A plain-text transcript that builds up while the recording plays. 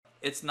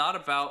it's not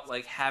about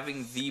like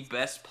having the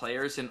best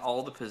players in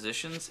all the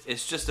positions.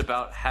 It's just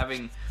about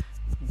having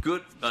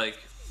good, like,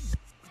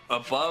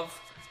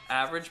 above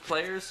average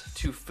players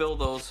to fill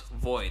those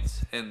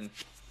voids and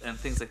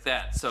things like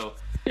that. So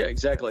yeah,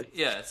 exactly.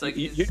 yeah, it's like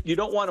you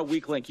don't want a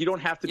weak link. You don't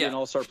have to be an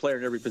all-star player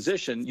in every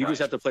position. You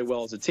just have to play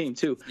well as a team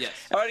too. Yes.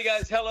 All righty,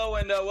 guys. Hello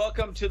and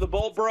welcome to the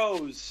Bold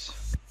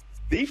Bros,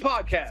 the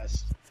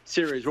podcast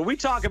series where we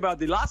talk about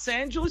the Los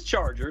Angeles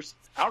Chargers,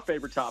 our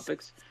favorite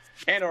topics,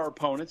 and our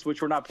opponents,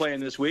 which we're not playing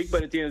this week.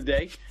 But at the end of the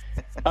day,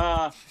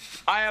 I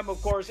am,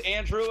 of course,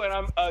 Andrew, and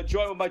I'm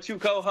joined with my two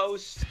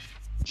co-hosts,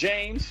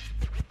 James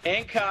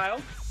and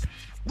Kyle.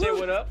 Say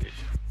what up.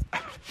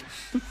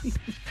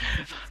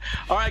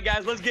 All right,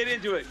 guys, let's get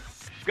into it.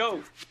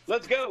 Go.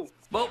 Let's go.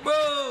 Bolt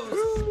Bros.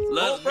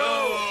 Let's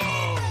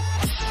go.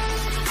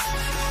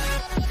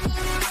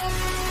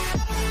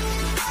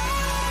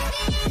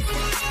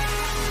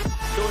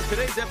 So in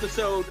today's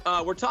episode,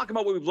 we're talking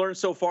about what we've learned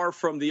so far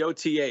from the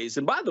OTAs.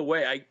 And by the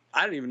way,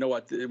 I don't even know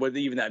what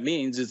even that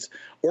means. It's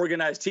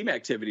organized team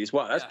activities.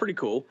 Wow, that's pretty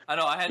cool. I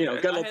know. I had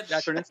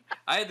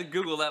to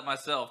Google that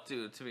myself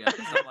too. To be honest,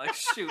 I'm like,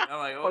 shoot. I'm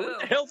like,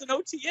 what the hell's an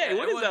OTA? Yeah,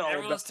 what is that all about?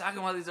 Everyone's talking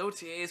about these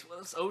OTAs.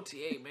 What's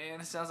OTA,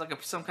 man? It sounds like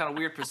some kind of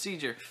weird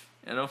procedure.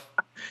 You know.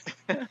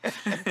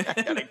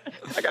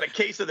 I got a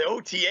case of the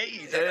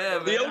OTAs. Yeah,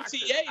 the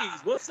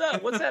OTAs. What's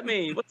up? What's that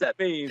mean? What's that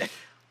mean?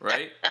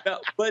 Right.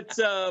 But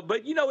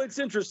you know, it's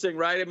interesting,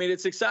 right? I mean,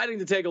 it's exciting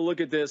to take a look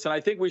at this, and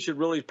I think we should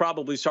really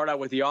probably start out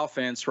with the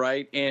offense,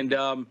 right? And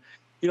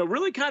you know,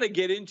 really kind of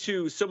get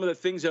into some of the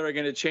things that are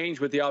going to change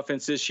with the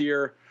offense this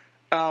year.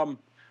 I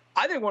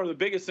think one of the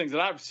biggest things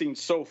that I've seen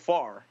so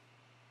far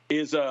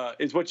is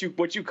what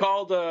you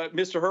called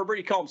Mr. Herbert.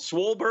 You call him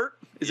Swolbert.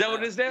 Is that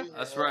what it is now?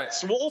 That's right.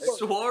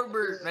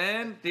 Swolbert,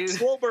 man, dude.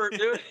 Swolbert,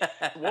 dude.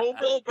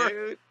 Swolbert,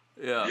 dude.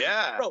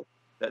 Yeah. Bro,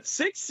 that's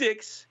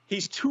 6'6".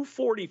 He's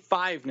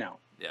 245 now.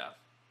 Yeah.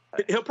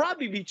 He'll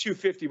probably be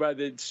 250 by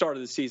the start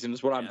of the season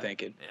is what I'm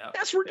thinking. Yeah.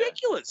 That's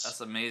ridiculous.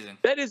 That's amazing.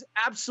 That is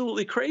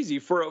absolutely crazy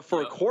for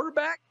a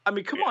quarterback. I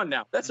mean, come on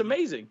now. That's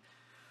amazing.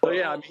 So,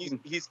 yeah, I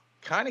mean, he's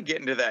kind of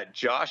getting to that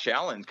Josh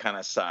Allen kind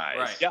of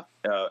size,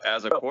 right?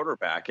 As a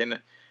quarterback, and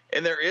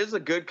there is a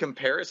good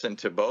comparison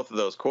to both of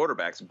those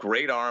quarterbacks.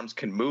 Great arms,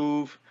 can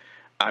move.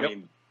 I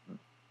mean,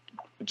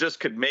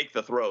 just could make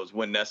the throws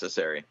when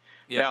necessary.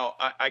 Yeah. Now,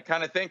 I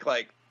kind of think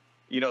like,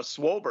 you know,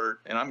 Swolbert,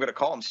 and I'm going to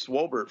call him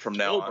Swolbert from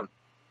now on.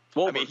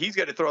 Swolbert. I mean, he's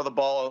going to throw the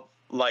ball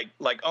like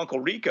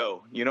Uncle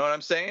Rico. You know what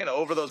I'm saying?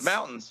 Over those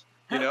mountains.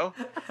 You know.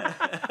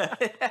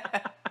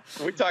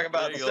 We're talking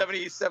about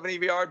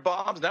 70-yard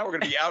bombs. Now we're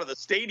going to be out of the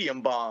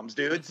stadium bombs,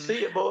 dude.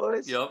 See you,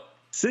 boys. Yep.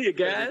 See you,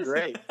 guys.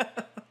 Great.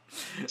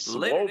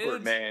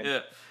 Swolbert, man.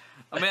 Yeah.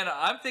 Man,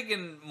 I'm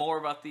thinking more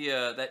about the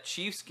that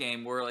Chiefs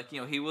game where, like,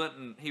 you know,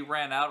 he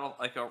ran out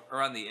like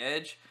around the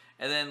edge,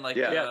 and then like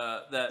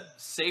that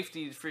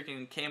safety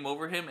freaking came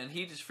over him, and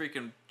he just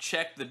freaking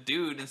checked the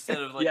dude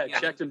instead of like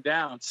checked him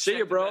down. See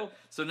you, bro.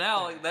 So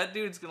now like that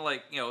dude's gonna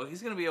like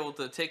he's gonna be able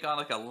to take on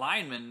like a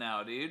lineman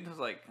now, dude. It's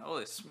like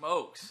holy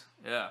smokes,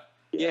 yeah.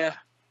 Yeah.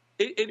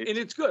 And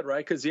it's good,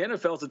 right? Because the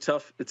NFL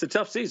is a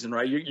tough season,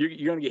 right? You're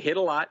going to get hit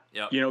a lot.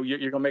 Yep. You know, you're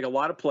going to make a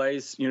lot of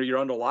plays. You know, you're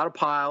under a lot of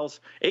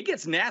piles. It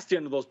gets nasty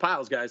under those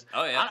piles, guys.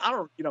 Oh yeah. I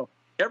don't, you know,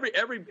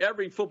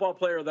 every football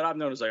player that I've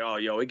known is like,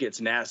 oh, it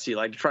gets nasty.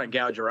 Like, try and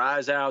gouge your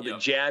eyes out. They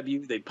jab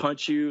you. They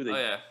punch you.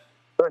 They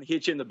try to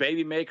hit you in the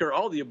baby maker.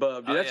 All the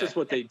above. Dude. That's just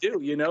what they do.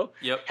 You know.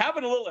 Yep.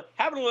 Having a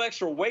little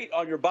extra weight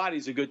on your body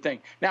is a good thing.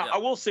 Now, I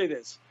will say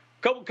this.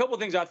 Couple of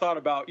things I thought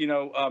about. You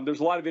know, there's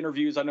a lot of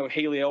interviews. I know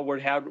Haley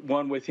Elwood had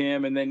one with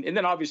him, and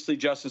then obviously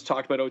Justin's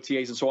talked about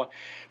OTAs and so on.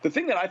 The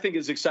thing that I think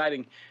is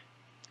exciting,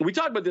 we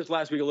talked about this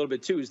last week a little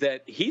bit too, is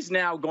that he's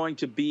now going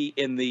to be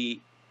in the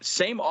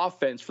same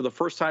offense for the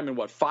first time in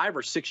 5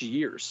 or 6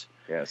 years.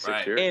 Yeah,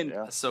 6 years. And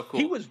that's so cool.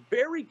 He was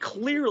very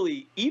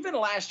clearly, even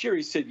last year,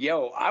 he said,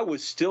 I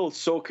was still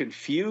so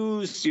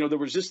confused. You know, there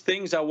was just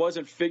things I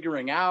wasn't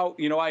figuring out.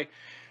 You know, at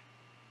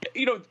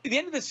the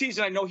end of the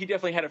season, I know he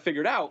definitely had it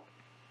figured out.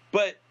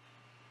 But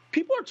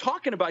people are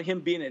talking about him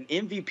being an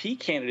MVP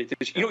candidate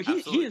this year. You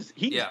know, he is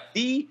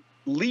the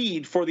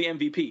lead for the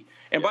MVP.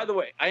 And by the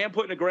way, I am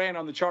putting $1,000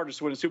 on the Chargers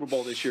to win a Super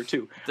Bowl this year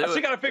too. I still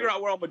got to figure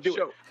out where I'm gonna do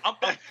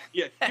it.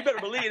 You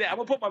better believe that. I'm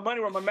gonna put my money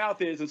where my mouth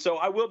is, and so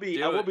I will be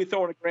throwing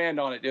 $1,000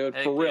 on it, dude,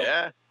 for real.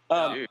 Yeah.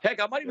 Heck,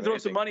 I might even throw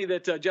some money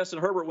that Justin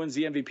Herbert wins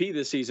the MVP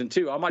this season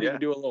too. I might even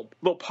do a little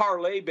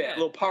parlay bet,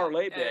 You know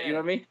what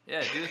I mean?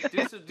 Yeah,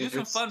 do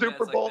some fun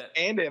Super Bowl like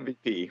that. and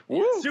MVP.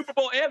 Woo. Super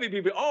Bowl and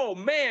MVP. Oh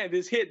man,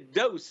 this hit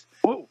dose.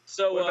 Woo.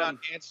 So what about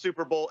and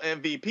Super Bowl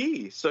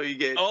MVP? So you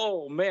get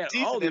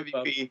season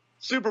MVP,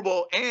 Super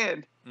Bowl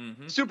and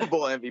Super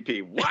Bowl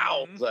MVP.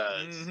 Wow,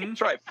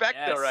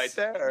 trifecta right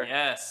there.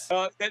 Yes.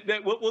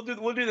 We'll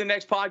do the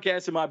next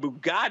podcast in my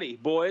Bugatti,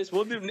 boys.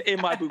 We'll do it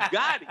in my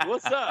Bugatti.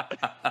 What's up?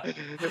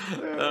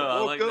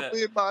 Woke up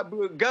in my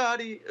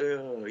Bugatti.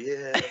 Oh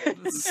yeah.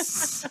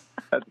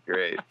 That's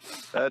great.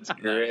 That's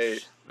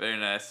great. Very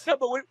nice. No,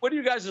 but what are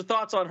you guys'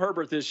 thoughts on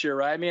Herbert this year?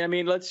 Right? I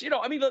mean, let's.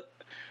 Look,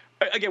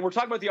 again, we're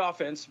talking about the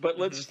offense, but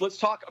let's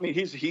talk. I mean,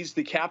 he's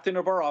the captain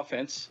of our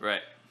offense,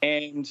 right?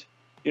 And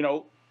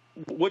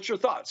what's your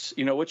thoughts?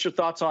 What's your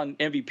thoughts on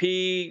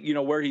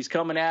MVP? Where he's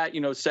coming at?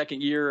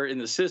 Second year in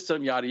the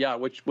system, yada yada.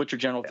 What's your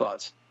general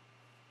thoughts?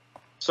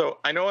 So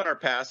I know in our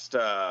past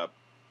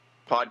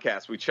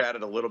podcast we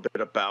chatted a little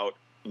bit about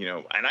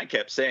and I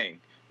kept saying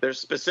there's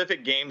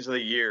specific games of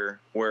the year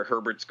where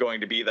Herbert's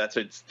going to be.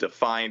 It's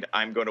defined.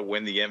 I'm going to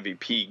win the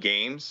MVP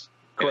games.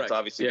 Correct. And it's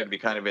obviously going to be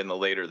kind of in the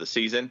later of the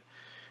season.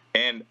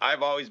 And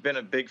I've always been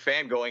a big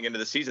fan going into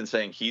the season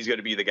saying he's going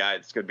to be the guy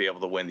that's going to be able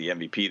to win the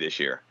MVP this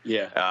year.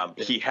 Yeah.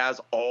 He has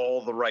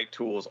all the right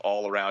tools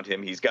all around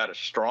him. He's got a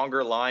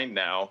stronger line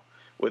now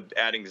with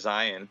adding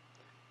Zion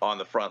on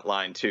the front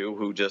line too,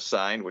 who just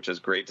signed, which is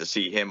great to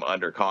see him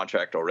under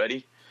contract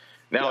already.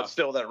 Now it's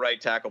still that right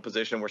tackle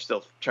position we're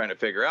still trying to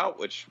figure out,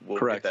 which we'll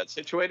get that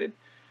situated.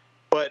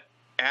 But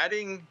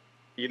adding,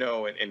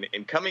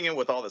 and coming in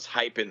with all this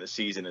hype in the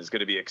season is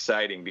going to be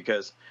exciting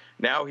because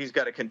now he's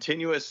got a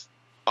continuous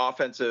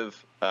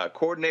offensive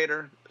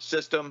coordinator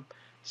system,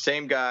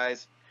 same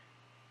guys.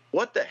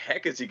 What the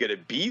heck is he going to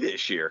be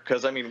this year?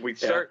 Because, we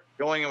start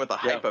going in with the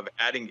hype of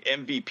adding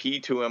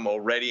MVP to him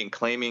already and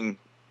claiming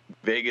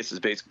Vegas is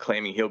basically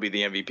claiming he'll be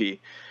the MVP.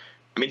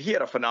 He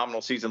had a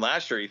phenomenal season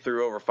last year. He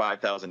threw over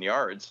 5,000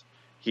 yards.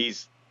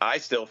 I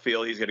still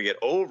feel he's going to get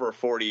over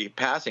 40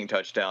 passing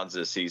touchdowns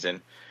this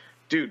season.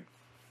 Dude,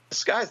 the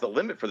sky's the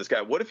limit for this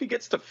guy. What if he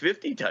gets to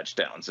 50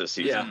 touchdowns this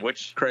season? Yeah,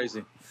 which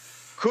crazy.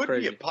 Could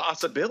be a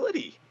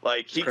possibility.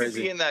 Like, he could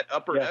be in that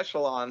upper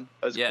echelon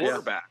as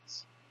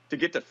quarterbacks to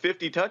get to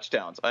 50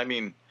 touchdowns. I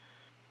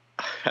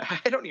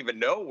don't even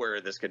know where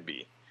this could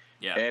be.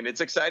 Yeah. And it's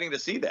exciting to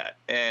see that.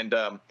 And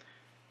I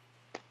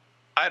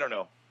don't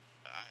know.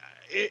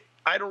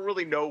 I don't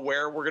really know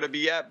where we're going to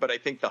be at, but I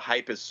think the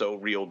hype is so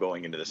real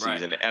going into the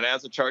season. Right. And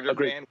as a Charger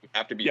fan, we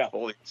have to be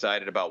fully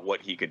excited about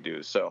what he could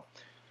do. So,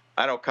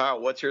 I don't know, Kyle,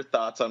 what's your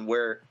thoughts on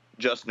where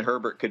Justin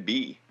Herbert could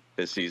be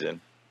this season?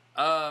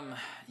 He's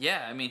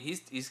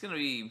going to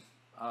be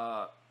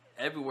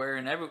everywhere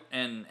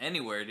and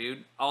anywhere,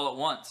 dude, all at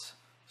once.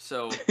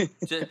 So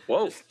just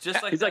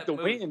like he's like the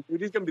wind,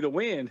 dude. He's gonna be the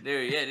wind.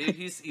 Dude, yeah, dude.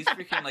 He's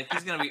freaking like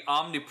he's gonna be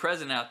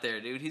omnipresent out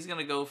there, dude. He's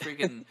gonna go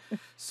freaking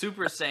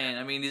Super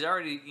Saiyan. He's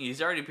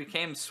already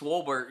became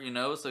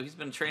Swolbert, so he's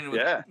been training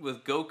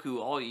with Goku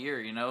all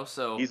year,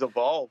 So he's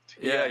evolved.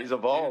 Yeah, he's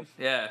evolved.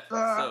 Dude, yeah.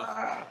 So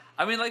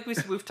like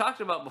we've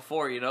talked about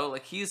before,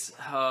 like he's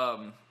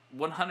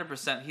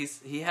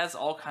 100%. He has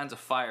all kinds of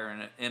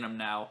fire in him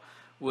now.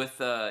 With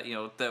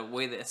the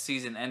way the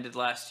season ended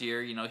last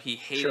year, he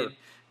hated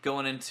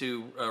going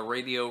into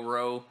Radio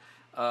Row,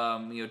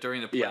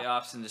 during the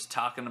playoffs and just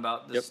talking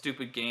about the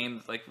stupid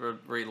game, like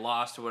where he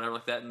lost or whatever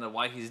like that, and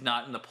why he's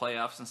not in the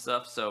playoffs and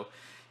stuff. So,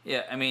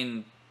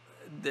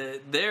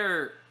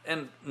 they're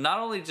and not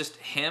only just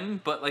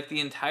him, but like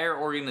the entire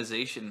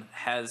organization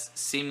has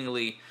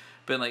seemingly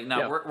been like,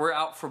 now we're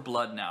out for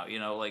blood now.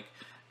 Like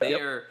they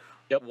are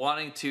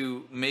wanting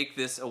to make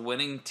this a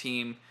winning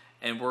team,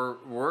 and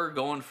we're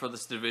going for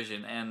this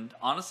division. And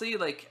honestly,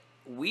 like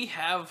we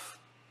have.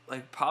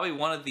 Like probably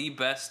one of the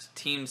best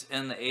teams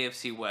in the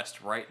AFC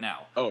West right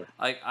now.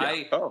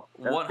 I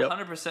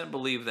 100%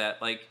 believe that.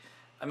 Like,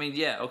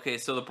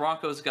 so the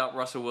Broncos got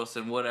Russell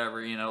Wilson, whatever,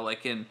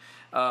 and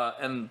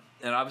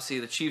obviously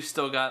the Chiefs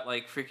still got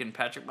like freaking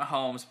Patrick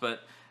Mahomes,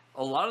 but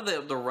a lot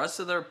of the rest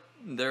of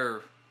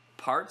their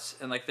parts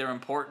and like their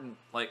important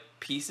like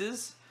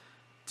pieces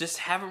just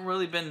haven't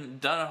really been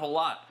done a whole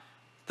lot.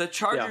 The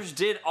Chargers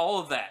did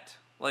all of that.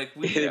 Like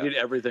they did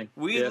everything.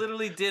 We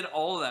literally did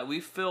all of that.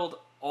 We filled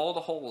all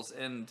the holes,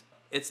 and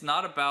it's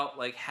not about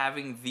like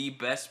having the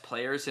best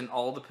players in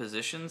all the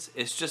positions.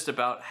 It's just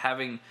about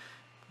having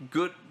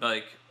good,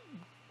 like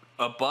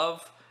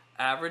above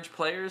average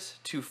players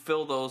to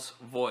fill those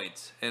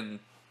voids and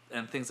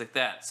things like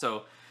that.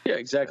 So yeah,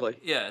 exactly.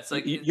 Yeah, it's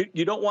like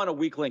you don't want a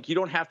weak link. You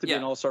don't have to be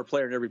an all-star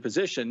player in every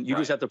position. You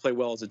just have to play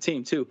well as a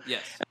team too.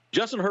 Yes.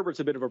 Justin Herbert's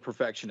a bit of a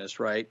perfectionist,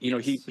 right?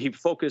 He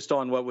focused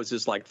on what was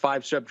his like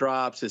 5-step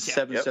drops, his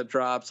 7-step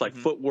drops, like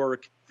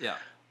footwork. Yeah.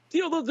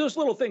 Those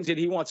little things that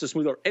he wants to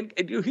smooth over. And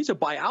he's a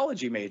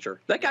biology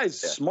major. That guy's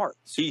smart.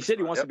 He said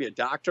he wants to be a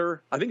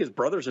doctor. I think his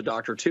brother's a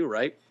doctor too,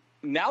 right?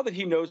 Now that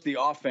he knows the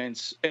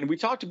offense, and we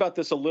talked about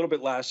this a little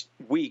bit last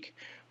week,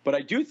 but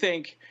I do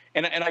think,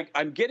 and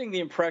I'm getting the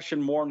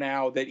impression more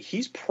now that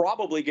he's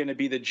probably going to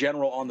be the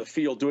general on the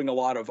field doing a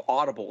lot of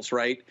audibles,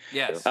 right?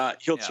 Yes.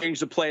 He'll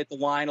change the play at the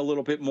line a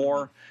little bit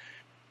more.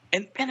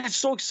 And that's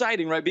so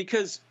exciting, right?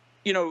 Because,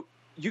 you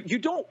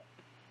don't.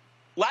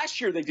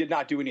 Last year, they did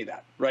not do any of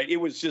that, right? It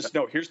was just,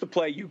 no, here's the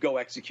play, you go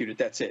execute it,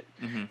 that's it.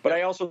 Mm-hmm. But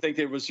I also think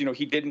there was,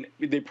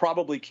 they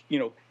probably,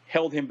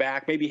 held him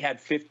back, maybe had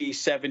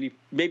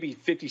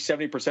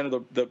 70%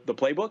 of the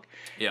playbook.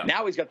 Yeah.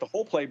 Now he's got the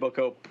whole playbook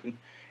open,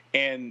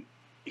 and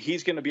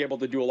he's going to be able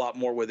to do a lot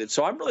more with it.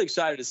 So I'm really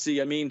excited to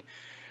see.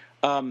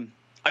 Look,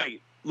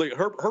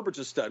 Herbert's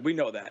a stud. We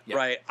know that,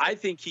 right? I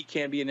think he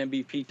can be an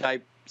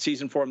MVP-type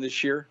season for him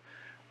this year.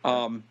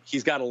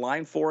 He's got a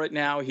line for it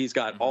now. He's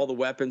got all the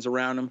weapons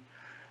around him.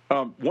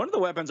 One of the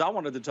weapons I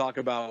wanted to talk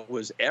about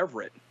was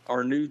Everett,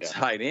 our new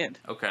tight end.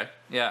 Okay.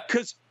 Yeah.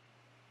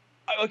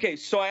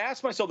 So I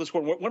asked myself this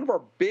one. One of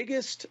our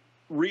biggest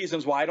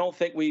reasons why I don't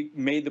think we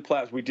made the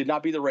playoffs, we did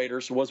not beat the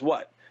Raiders, was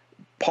what?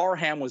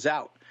 Parham was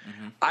out.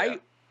 Mm-hmm.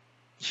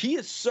 He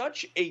is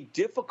such a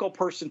difficult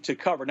person to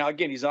cover. Now,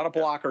 again, he's not a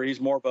blocker. He's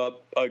more of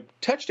a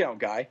touchdown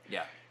guy.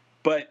 Yeah.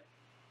 But,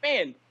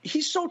 man,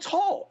 he's so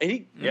tall. And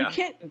you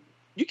can't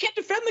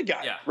defend the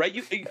guy, right?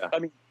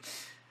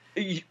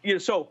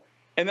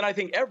 And then I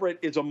think Everett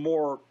is a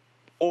more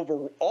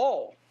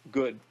overall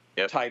good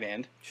tight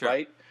end,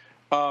 right?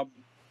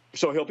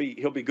 So he'll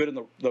be good in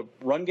the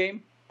run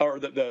game or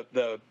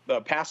the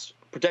pass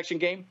protection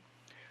game.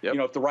 Yep.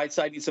 If the right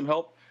side needs some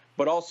help,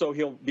 but also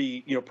he'll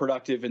be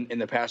productive in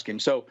the pass game.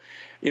 So,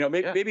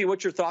 maybe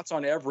what's your thoughts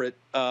on Everett?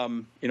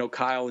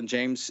 Kyle and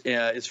James,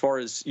 as far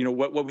as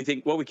what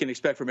we can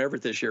expect from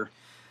Everett this year.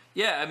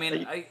 Yeah, I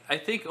mean, I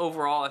think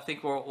overall, I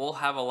think we'll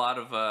have a lot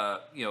of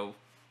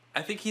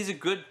I think he's a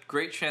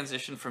great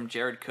transition from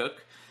Jared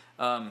Cook.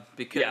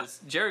 Because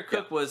Jared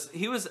Cook was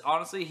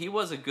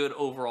a good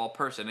overall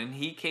person, and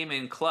he came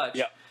in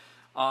clutch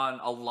on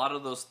a lot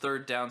of those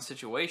third down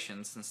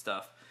situations and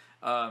stuff.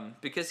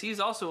 Because he's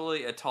also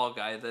really a tall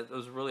guy that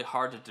was really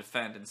hard to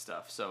defend and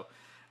stuff. So,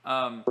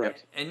 and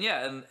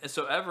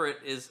so Everett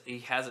he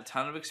has a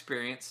ton of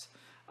experience,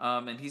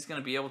 and he's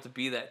going to be able to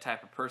be that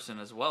type of person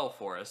as well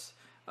for us.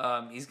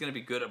 He's going to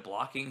be good at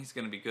blocking. He's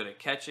going to be good at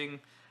catching,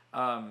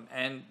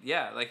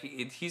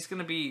 he's going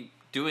to be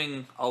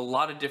doing a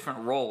lot of different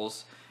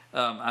roles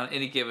on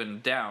any given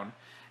down.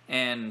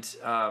 And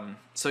I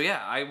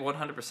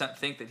 100%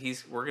 think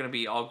that we're going to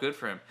be all good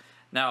for him.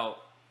 Now,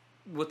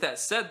 with that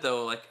said,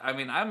 though,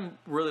 I'm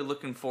really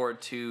looking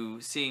forward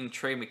to seeing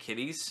Trey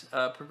McKitty's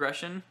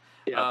progression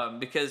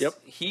because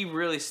he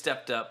really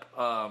stepped up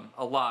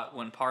a lot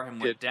when Parham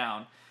went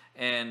down.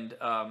 And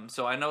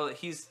so I know that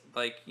he's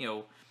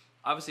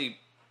obviously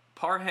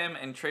Parham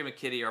and Trey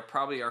McKitty are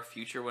probably our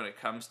future when it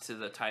comes to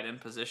the tight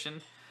end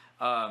position.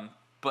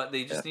 But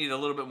they just need a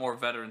little bit more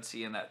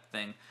veterancy in that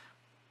thing.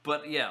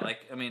 But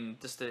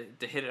just to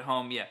hit it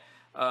home,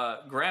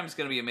 Graham's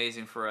going to be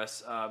amazing for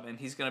us, and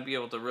he's going to be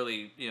able to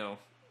really,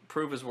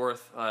 prove his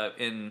worth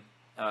in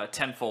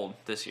tenfold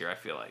this year, I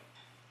feel like.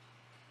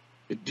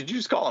 Did you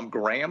just call him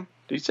Graham?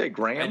 Did you say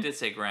Graham? I did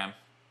say Graham.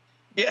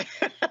 Yeah.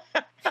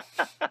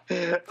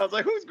 I was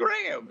like, who's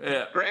Graham?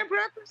 Yeah. Graham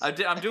crackers?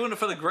 I'm doing it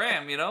for the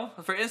gram,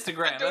 for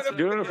Instagram. I'm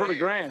doing it for the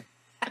gram.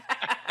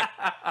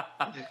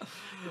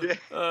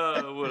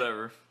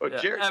 Whatever. Oh,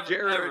 Jared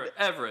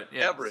Everett.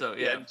 Yeah. Everett. So,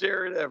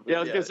 Jared Everett. Yeah, I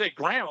was gonna say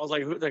Graham. I was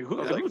like,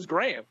 who's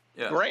Graham?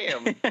 Yeah.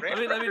 Graham. Let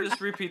me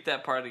just repeat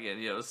that part again.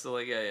 So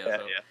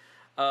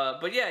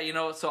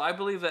so I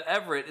believe that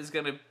Everett is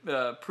going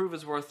to prove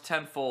his worth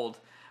tenfold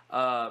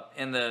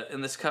in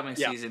this coming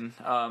season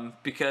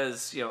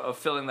because of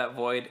filling that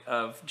void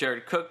of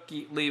Jared Cook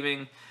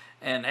leaving.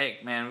 And hey,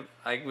 man,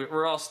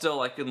 we're all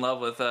still in love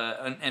with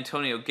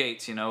Antonio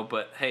Gates,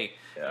 but hey,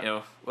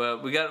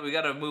 we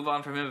got to move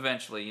on from him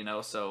eventually,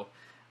 So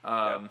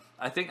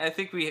I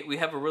think we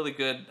have a really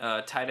good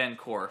tight end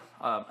core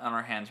on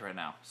our hands right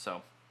now.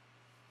 So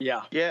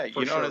yeah,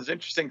 it's an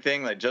interesting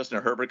thing that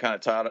Justin Herbert kind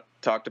of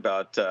talked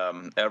about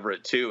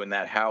Everett too, and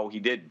that how he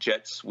did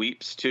jet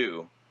sweeps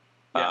too,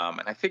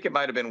 and I think it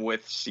might have been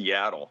with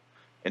Seattle.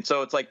 And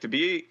so it's to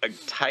be a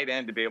tight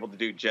end to be able to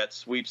do jet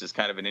sweeps is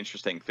kind of an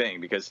interesting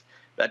thing because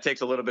that takes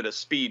a little bit of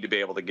speed to be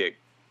able to get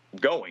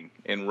going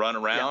and run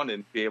around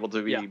and be able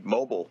to be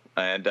mobile.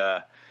 And,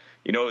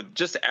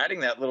 just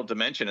adding that little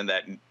dimension and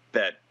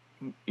that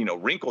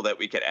wrinkle that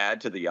we could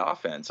add to the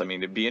offense. I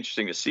mean, it'd be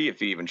interesting to see if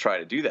he even try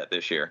to do that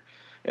this year.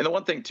 And the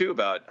one thing, too,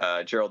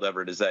 about Gerald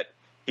Everett is that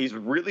he's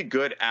really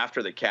good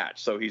after the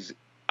catch. So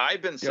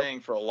I've been saying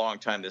for a long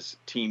time this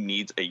team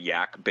needs a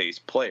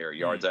yak-based player,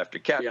 yards after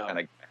catch kind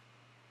of.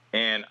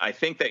 And I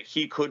think that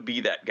he could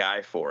be that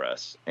guy for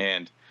us.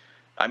 And,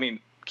 I mean,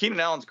 Keenan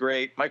Allen's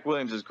great. Mike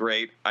Williams is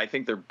great. I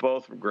think they're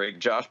both great.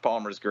 Josh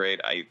Palmer's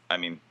great. I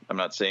mean, I'm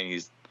not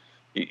saying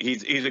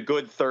he's a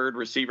good third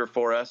receiver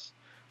for us.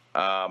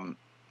 And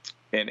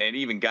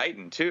even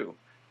Guyton, too.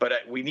 But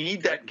we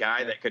need that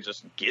guy that could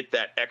just get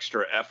that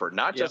extra effort,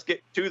 not just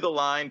get to the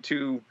line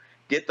to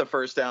get the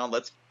first down.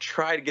 Let's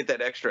try to get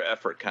that extra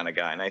effort kind of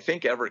guy. And I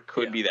think Everett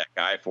could be that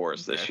guy for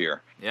us this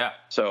year. Yeah.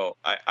 So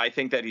I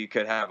think that he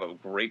could have a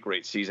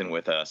great season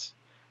with us.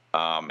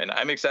 And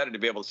I'm excited to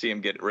be able to see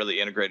him get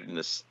really integrated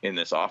in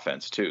this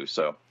offense too.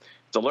 So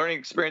it's a learning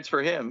experience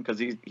for him because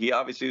he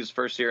obviously is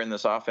first year in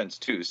this offense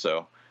too.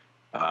 So,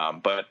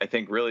 but I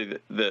think really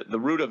the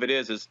root of it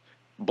is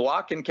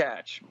block and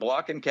catch.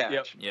 Block and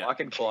catch. Yep.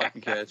 Block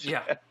and catch.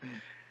 Yeah.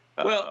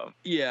 Well,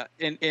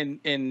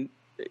 and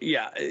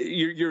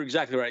you're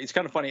exactly right. It's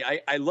kind of funny.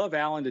 I love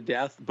Allen to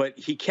death, but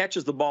he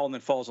catches the ball and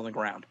then falls on the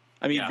ground.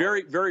 I mean,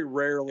 very, very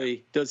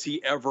rarely does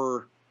he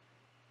ever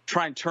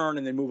try and turn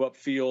and then move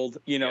upfield.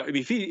 I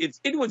mean, if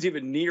anyone's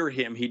even near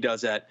him, he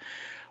does that.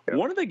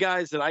 One of the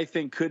guys that I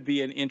think could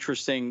be an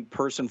interesting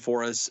person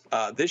for us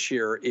this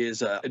year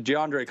is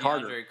DeAndre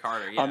Carter. DeAndre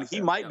Carter, yeah.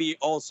 He might be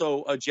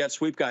also a jet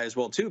sweep guy as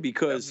well, too,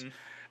 because,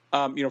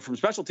 from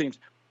special teams,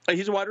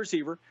 he's a wide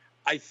receiver.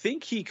 I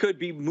think he could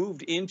be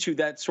moved into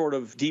that sort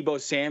of Deebo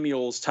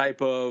Samuels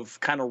type of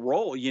kind of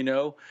role,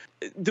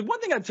 The one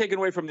thing I've taken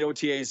away from the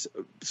OTAs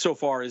so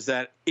far is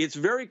that it's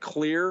very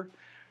clear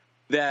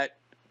that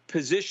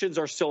positions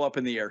are still up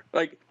in the air.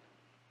 Like,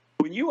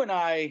 when you and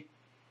I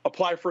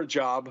apply for a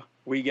job,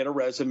 we get a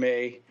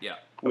resume. Yeah.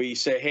 We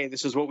say, hey,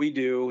 this is what we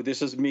do.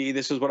 This is me.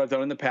 This is what I've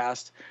done in the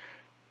past.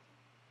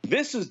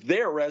 This is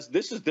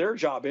their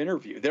job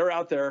interview. They're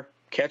out there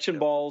catching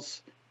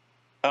balls.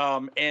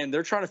 And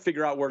they're trying to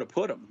figure out where to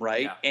put them,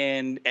 right?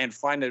 Yeah. And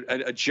find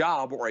a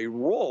job or a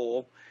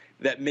role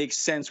that makes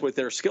sense with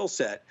their skill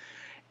set.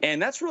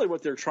 And that's really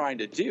what they're trying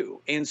to do.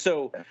 And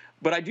so,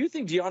 but I do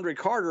think DeAndre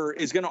Carter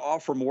is going to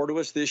offer more to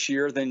us this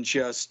year than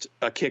just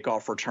a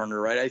kickoff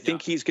returner, right? I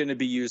think he's going to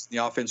be used in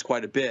the offense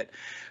quite a bit.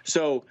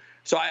 So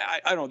I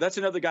don't know. That's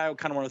another guy I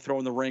kind of want to throw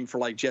in the ring for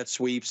like jet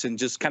sweeps and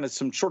just kind of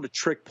some sort of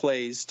trick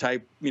plays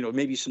type,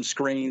 maybe some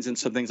screens and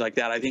some things like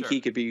that. I think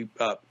he could be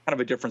kind of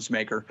a difference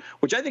maker,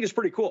 which I think is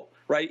pretty cool,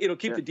 right? It'll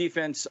keep the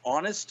defense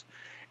honest.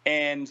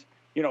 And,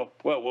 well,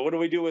 what do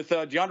we do with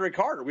DeAndre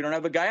Carter? We don't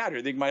have a guy out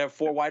here. They might have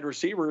 4 wide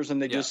receivers,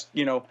 and they just,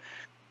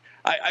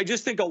 I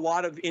just think a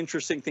lot of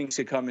interesting things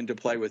could come into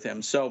play with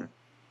him. So,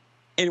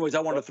 anyways, I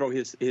want to throw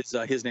his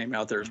name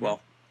out there as well.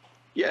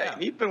 Yeah,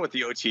 and even with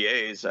the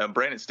OTAs,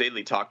 Brandon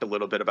Staley talked a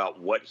little bit about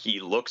what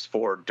he looks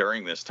for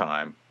during this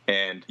time.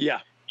 And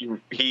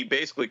he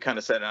basically kind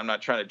of said, and I'm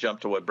not trying to jump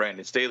to what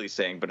Brandon Staley's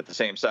saying, but at the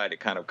same side, it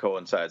kind of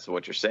coincides with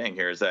what you're saying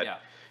here, is that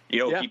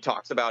he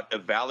talks about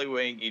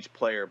evaluating each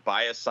player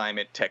by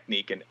assignment,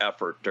 technique, and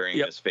effort during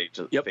this phase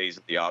of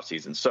the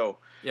offseason. So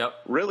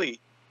really,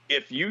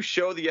 if you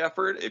show the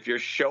effort, if you're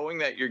showing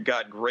that you've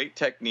got great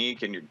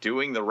technique and you're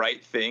doing the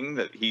right thing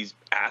that he's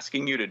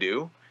asking you to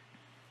do,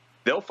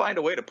 they'll find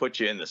a way to put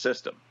you in the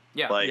system.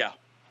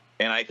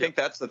 And I think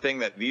that's the thing,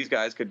 that these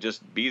guys could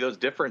just be those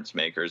difference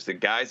makers, the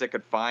guys that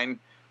could find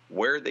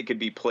where they could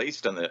be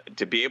placed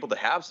to be able to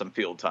have some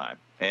field time.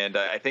 And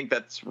I think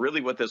that's really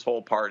what this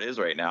whole part is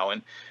right now.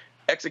 And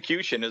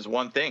execution is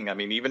one thing. I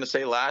mean, even to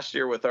say last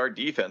year with our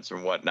defense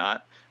and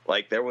whatnot,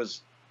 like there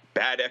was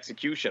bad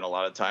execution a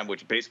lot of the time,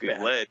 which basically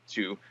led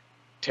to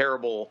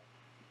terrible,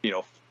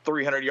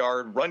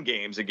 300-yard run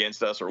games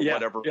against us or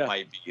whatever it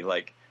might be.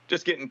 Like,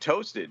 just getting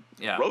toasted,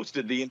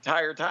 roasted the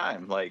entire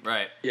time.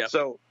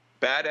 So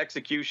bad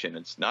execution.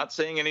 It's not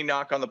saying any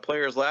knock on the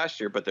players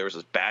last year, but there was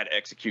this bad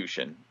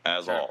execution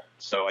as all.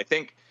 So I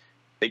think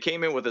they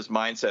came in with this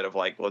mindset of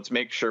like, let's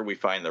make sure we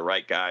find the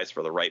right guys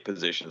for the right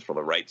positions, for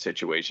the right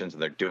situations,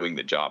 and they're doing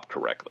the job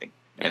correctly.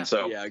 And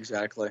so,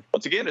 exactly.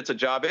 Once again, it's a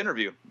job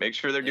interview. Make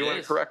sure they're doing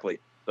it correctly.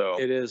 So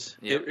it is.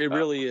 It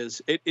really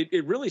is.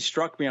 It really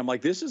struck me. I'm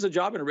like, this is a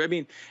job interview. I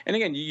mean, and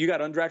again, you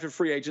got undrafted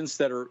free agents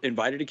that are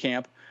invited to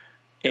camp.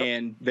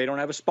 And they don't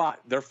have a spot.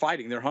 They're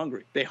fighting. They're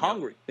hungry. They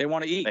hungry. They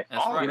want to eat.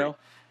 That's right.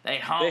 They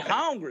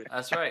hungry.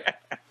 That's right.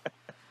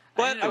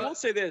 But I will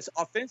say this: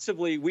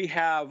 offensively, we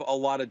have a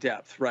lot of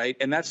depth, right?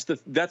 And that's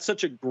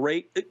such a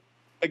great.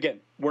 Again,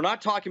 we're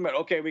not talking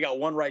about we got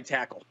one right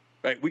tackle,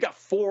 right? We got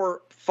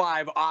 4,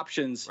 5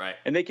 options, right?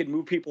 And they can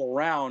move people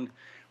around,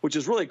 which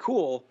is really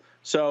cool.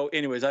 So,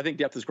 anyways, I think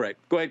depth is great.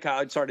 Go ahead,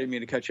 Kyle. I'm sorry, I didn't mean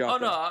to cut you off. Oh,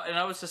 no, and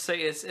I was just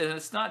saying,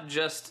 it's not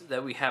just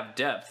that we have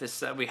depth. It's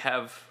that we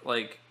have,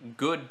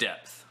 good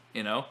depth,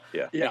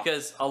 Yeah.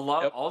 Because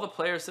all the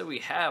players that we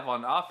have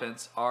on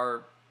offense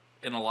are,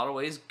 in a lot of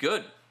ways,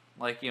 good.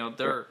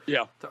 They're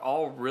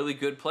all really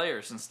good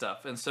players and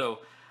stuff. And so,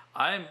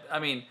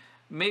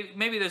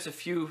 maybe there's a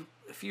few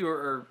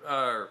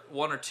or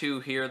 1 or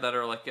 2 here that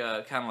are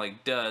kind of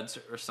like duds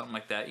or something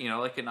like that,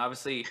 and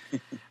obviously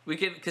we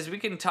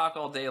can talk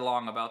all day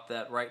long about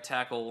that right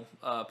tackle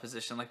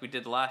position like we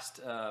did last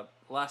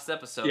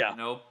episode,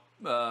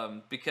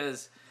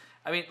 because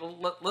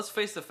let's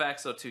face the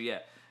facts though too.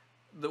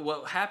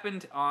 What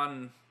happened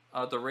on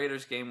the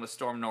Raiders game with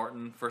Storm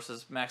Norton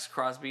versus Max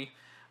Crosby,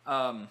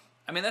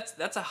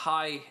 that's a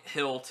high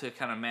hill to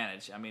kind of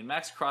manage.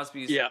 Max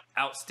Crosby's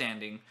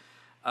outstanding.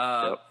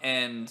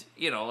 And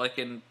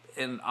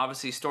and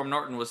obviously Storm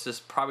Norton was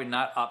just probably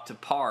not up to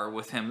par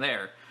with him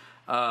there.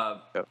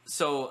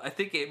 So I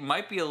think it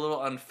might be a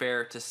little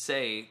unfair to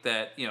say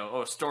that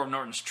Storm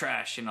Norton's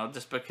trash,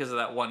 just because of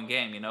that one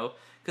game,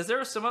 because there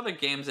were some other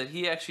games that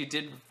he actually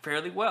did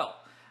fairly well.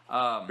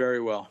 Very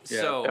well.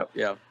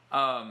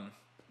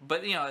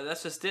 But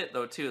that's just it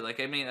though too.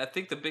 I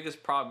think the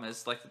biggest problem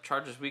is the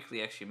Chargers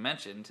Weekly actually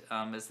mentioned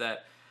is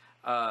that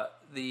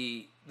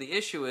the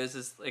issue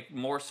is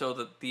more so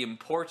that the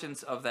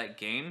importance of that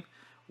game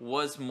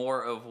was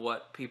more of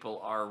what people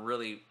are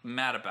really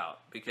mad about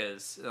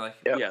because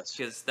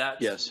because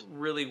that's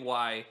really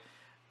why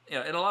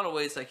in a lot of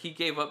ways he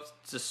gave up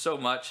just so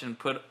much and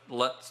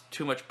let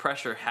too much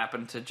pressure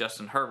happen to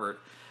Justin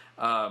Herbert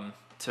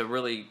to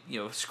really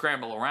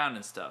scramble around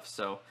and stuff.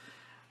 So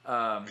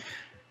but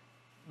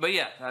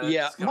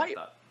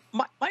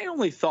my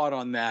only thought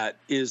on that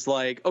is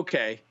like,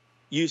 okay,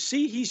 you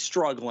see he's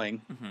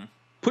struggling. Mm-hmm.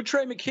 Put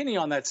Trey McKinney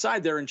on that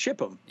side there and chip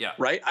him. Yeah.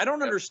 Right. I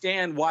don't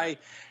understand why,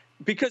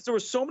 because there were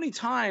so many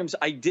times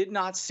I did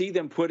not see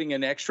them putting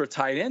an extra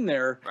tight end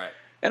there. Right.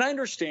 And I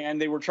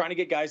understand they were trying to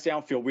get guys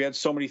downfield. We had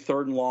so many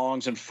 3rd and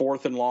longs and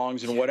 4th and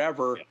longs and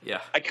whatever. Yeah.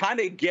 I kind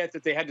of get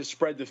that they had to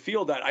spread the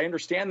field out. I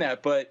understand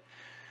that, but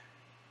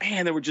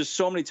man, there were just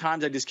so many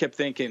times I just kept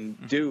thinking,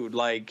 dude,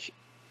 like,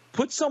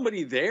 put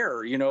somebody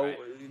there,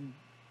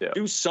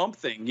 do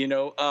something,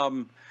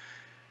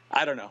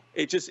 I don't know.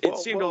 It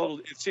seemed a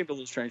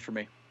little strange for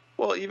me.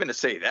 Well, even to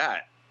say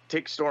that,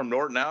 take Storm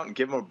Norton out and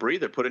give him a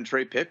breather, put in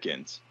Trey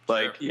Pipkins.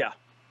 Like,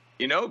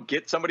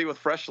 get somebody with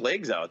fresh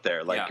legs out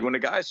there. Like when a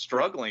guy's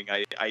struggling,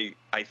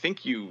 I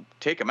think you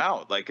take him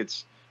out. Like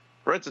it's,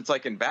 for instance,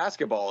 like in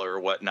basketball or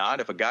whatnot,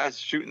 if a guy's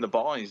shooting the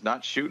ball and he's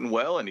not shooting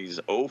well and he's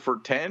 0 for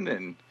 10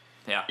 and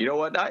you know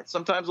what,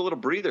 sometimes a little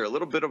breather, a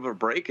little bit of a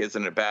break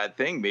isn't a bad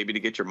thing, maybe to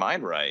get your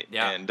mind right.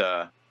 Yeah. And,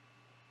 I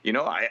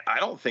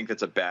don't think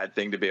that's a bad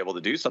thing to be able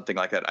to do something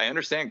like that. I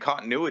understand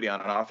continuity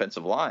on an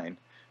offensive line,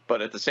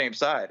 but at the same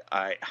side,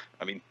 I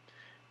mean,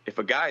 if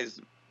a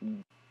guy's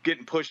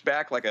getting pushed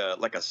back like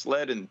a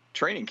sled in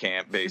training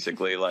camp,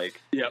 basically,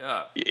 like,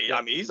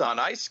 I mean, he's on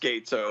ice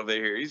skates over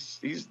here.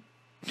 He's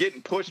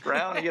getting pushed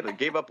around. He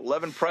gave up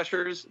 11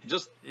 pressures.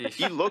 Just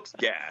he looks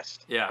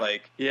gassed. Yeah.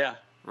 Like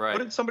right.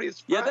 Put in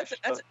somebody's that's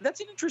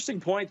an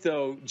interesting point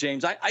though,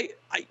 James.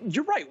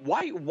 You're right.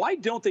 Why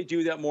don't they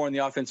do that more on the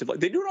offensive line?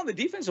 They do it on the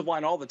defensive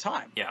line all the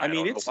time. Yeah. I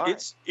mean,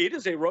 it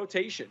is a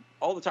rotation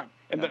all the time,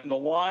 and then the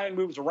line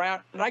moves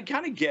around, and I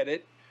kind of get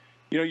it.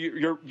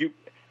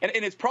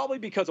 And it's probably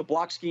because of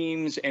block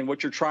schemes and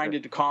what you're trying to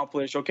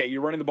accomplish. Okay,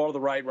 you're running the ball to the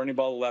right, running the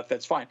ball to the left.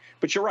 That's fine.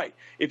 But you're right.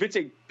 If it's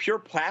a pure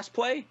pass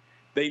play,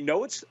 they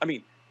know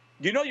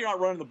you're not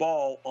running the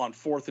ball on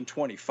 4th and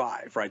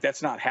 25, right?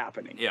 That's not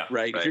happening. Yeah.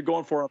 Right? If you're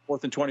going for it on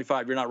 4th and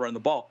 25, you're not running the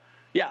ball.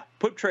 Yeah.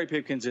 Put Trey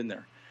Pipkins in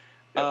there.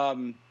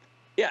 Yep.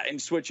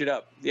 And switch it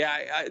up.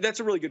 Yeah. That's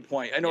a really good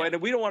point. I know. And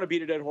we don't want to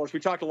beat a dead horse. We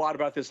talked a lot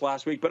about this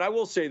last week, but I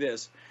will say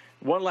this.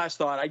 One last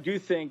thought. I do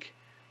think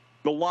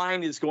the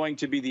line is going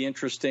to be the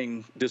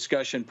interesting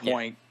discussion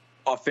point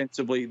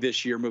offensively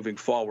this year moving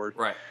forward.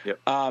 Right. Yep.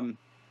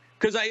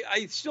 Because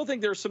I still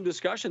think there's some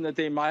discussion that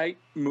they might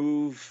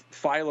move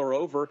Filer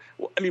over.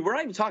 I mean, we're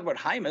not even talking about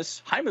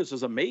Hymas. Hymas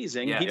was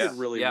amazing. He did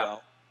really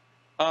well.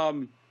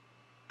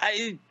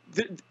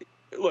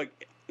 Look,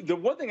 the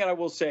one thing that I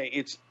will say,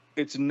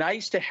 it's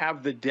nice to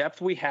have the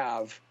depth we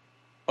have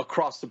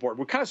across the board.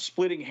 We're kind of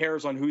splitting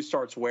hairs on who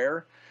starts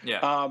where.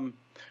 Yeah.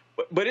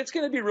 But it's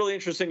going to be really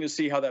interesting to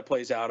see how that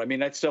plays out. I mean,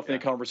 that's definitely a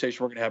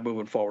conversation we're going to have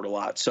moving forward a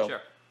lot. So,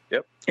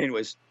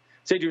 anyways,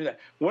 stay tuned to that.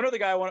 One other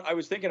guy I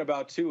was thinking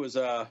about, too, was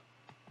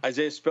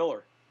Isaiah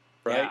Spiller,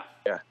 right?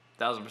 Yeah.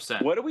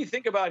 1,000%. What do we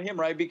think about him,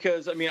 right?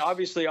 Because, I mean,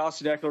 obviously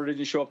Austin Eckler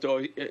didn't show up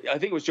to I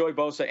think it was Joey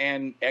Bosa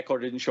and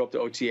Eckler didn't show up to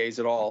OTAs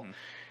at all.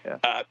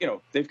 Mm-hmm.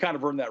 They've kind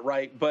of earned that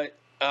right. But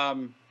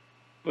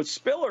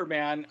Spiller,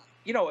 man,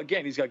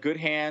 again, he's got good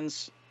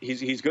hands.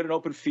 He's good in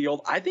open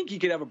field. I think he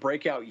could have a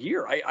breakout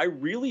year. I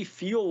really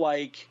feel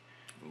like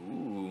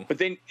Ooh. But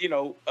then,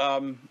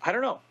 I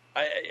don't know.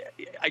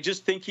 I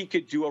just think he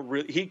could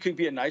he could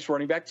be a nice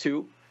running back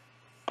too.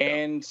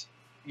 And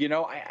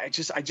I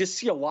just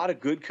see a lot of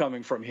good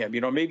coming from him.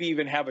 Maybe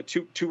even have a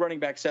two running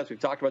back sets. We've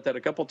talked about that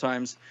a couple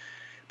times.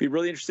 Be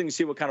really interesting to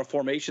see what kind of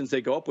formations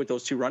they go up with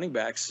those two running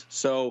backs.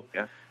 So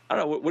I don't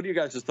know. What are you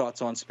guys'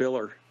 thoughts on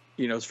Spiller?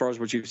 As far as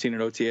what you've seen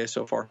in OTA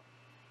so far.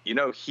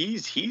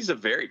 He's a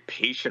very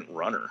patient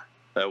runner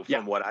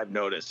from what I've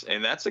noticed,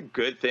 and that's a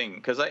good thing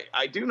because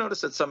I do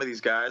notice that some of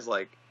these guys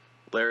like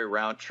Larry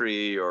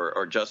Roundtree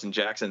or Justin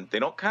Jackson, they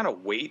don't kind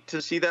of wait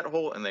to see that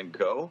hole and then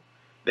go.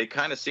 They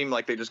kind of seem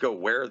like they just go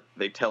where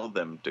they tell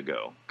them to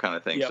go, kind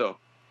of thing. Yep. So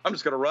I'm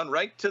just going to run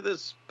right to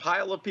this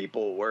pile of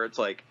people where it's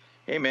like,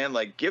 hey, man,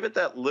 like give it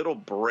that little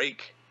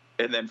break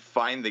and then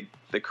find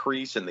the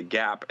crease and the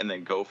gap and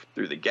then go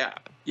through the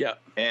gap. Yeah.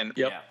 And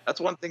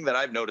that's one thing that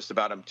I've noticed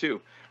about him,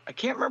 too. I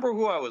can't remember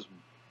who I was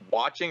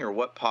watching or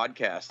what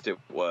podcast it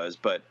was,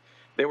 but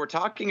they were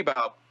talking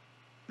about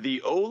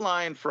the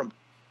O-line from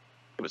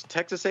it was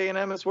Texas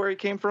A&M is where he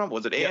came from.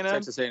 Was it A&M? Yeah,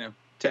 Texas A&M.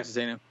 Texas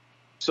A&M.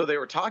 So they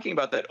were talking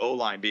about that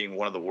O-line being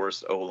one of the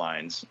worst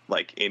O-lines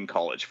like in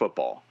college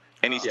football,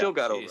 and he still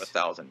got over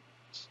 1,000.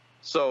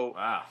 So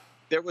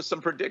there was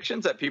some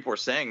predictions that people were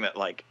saying that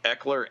like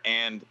Eckler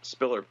and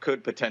Spiller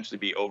could potentially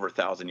be over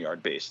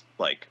 1,000-yard based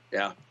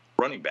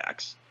running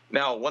backs.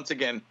 Now, once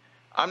again,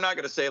 I'm not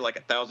going to say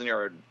like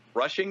 1,000-yard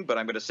rushing, but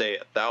I'm going to say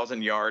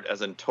 1,000-yard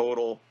as in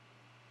total.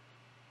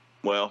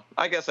 Well,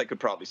 I guess I could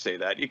probably say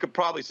that. You could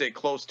probably say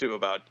close to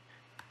about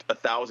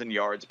 1,000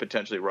 yards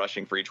potentially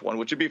rushing for each one,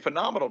 which would be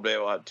phenomenal to be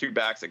able to have two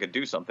backs that could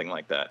do something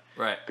like that.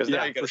 Right. Because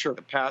now you got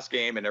the pass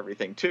game and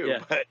everything too.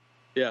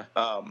 Yeah.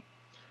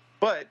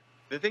 But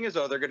the thing is,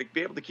 though, they're going to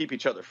be able to keep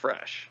each other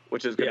fresh,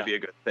 which is going to be a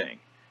good thing.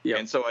 Yeah.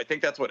 And so I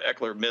think that's what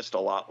Eckler missed a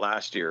lot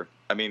last year.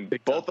 I mean,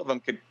 both of them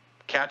could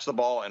catch the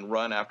ball and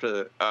run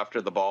after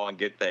the ball and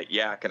get that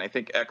yak. And I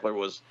think Eckler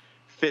was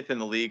 5th in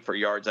the league for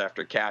yards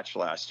after catch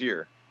last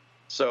year.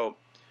 So,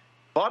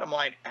 bottom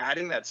line,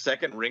 adding that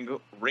second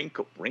wrinkle. I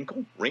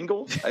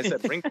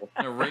said wrinkle.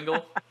 A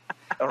wrinkle.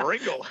 A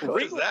wrinkle.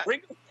 What is that?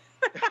 Wrinkle.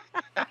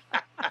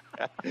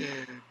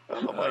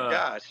 Oh my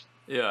gosh.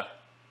 Yeah.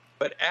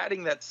 But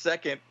adding that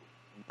second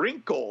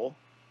wrinkle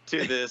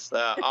to this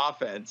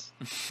offense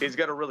is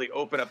going to really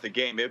open up the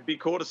game. It'd be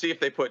cool to see if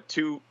they put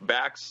 2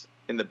 backs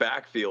in the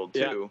backfield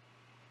too.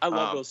 I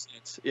love those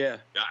things. Yeah.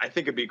 I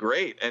think it'd be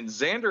great. And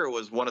Xander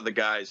was one of the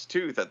guys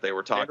too that they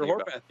were talking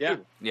about. Yeah.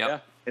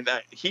 And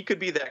that he could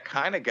be that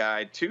kind of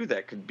guy too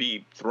that could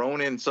be thrown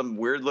in some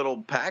weird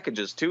little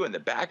packages too in the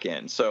back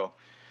end. So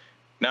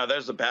now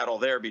there's a battle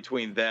there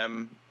between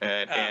them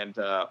and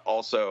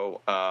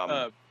also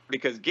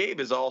because Gabe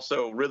is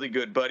also really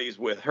good buddies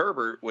with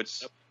Herbert,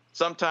 which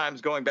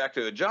sometimes going back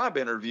to a job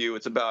interview,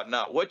 it's about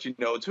not what you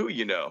know, it's who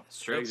you know.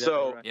 It's true.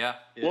 So yeah,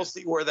 we'll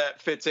see where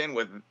that fits in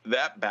with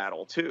that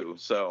battle too.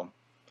 So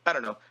I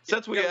don't know.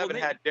 Since we haven't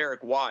had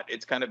Derek Watt,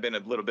 it's kind of been a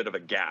little bit of a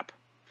gap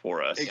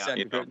for us. Exactly.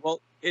 You know?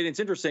 Well, and it's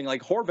interesting.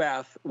 Like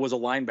Horvath was a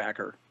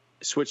linebacker,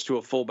 switched to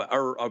a fullback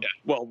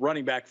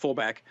running back,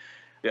 fullback.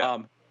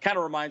 Yeah. Kind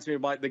of reminds me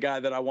of the guy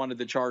that I wanted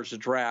the Charge to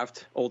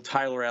draft, old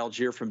Tyler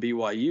Algier from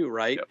BYU,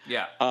 right?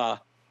 Yep. Yeah.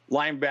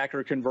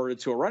 Linebacker converted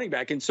to a running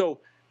back, and so.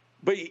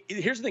 But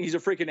here's the thing: he's a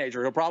freak of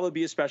nature. He'll probably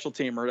be a special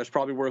teamer. That's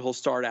probably where he'll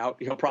start out.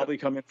 He'll probably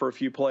come in for a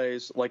few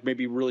plays, like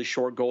maybe really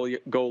short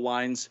goal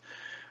lines.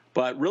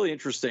 But really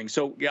interesting.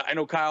 So yeah, I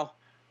know Kyle.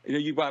 You know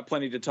you've got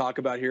plenty to talk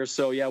about here.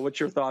 So yeah, what's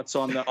your thoughts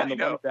on the running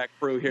back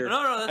crew here?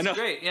 No, that's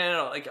great. Yeah,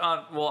 no,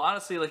 well,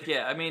 honestly,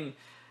 I mean,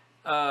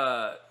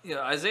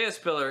 Isaiah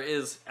Spiller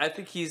is. I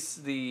think he's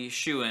the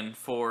shoo-in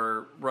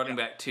for running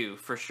back 2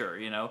 for sure.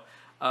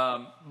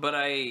 But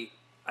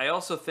I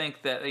also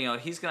think that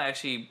he's going to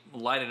actually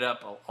light it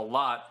up a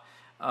lot,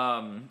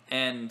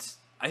 and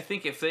I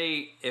think if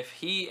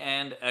he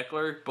and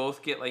Eckler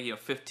both get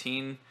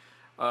 15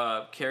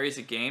 carries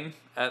a game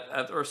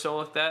or so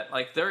like that,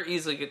 they're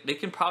they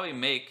can probably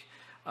make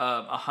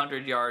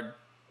 100-yard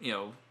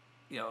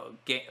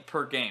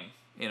per game,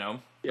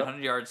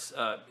 100 yards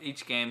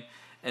each game,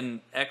 and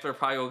Eckler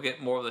probably will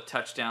get more of the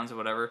touchdowns or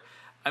whatever.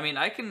 I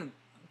mean,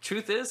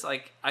 truth is,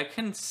 I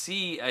can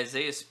see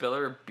Isaiah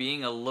Spiller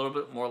being a little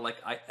bit more like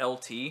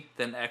LT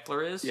than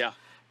Eckler is. Yeah.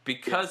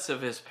 Because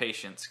of his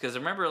patience. Because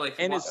remember,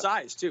 and his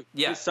size too.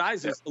 Yeah. His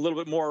size is a little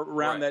bit more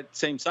around that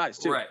same size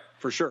too. Right.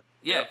 For sure.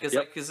 Yeah.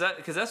 Because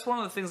that's one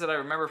of the things that I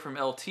remember from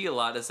LT a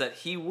lot is that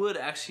he would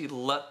actually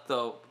let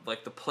the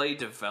play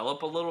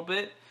develop a little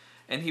bit,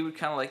 and he would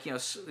kind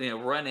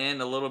of run in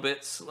a little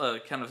bit,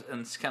 kind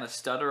of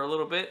stutter a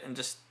little bit, and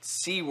just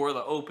see where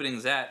the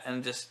opening's at,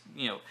 and just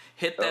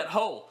hit that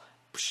hole.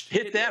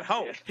 Hit that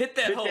hole. Hit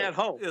that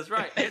hole. That's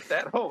right. Hit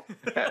that hole.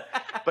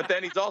 But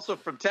then he's also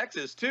from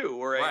Texas too,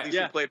 or at least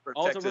he played for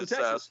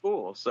Texas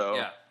school. So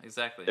yeah,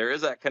 exactly. There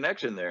is that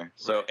connection there.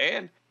 So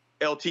and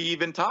LT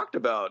even talked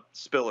about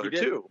Spiller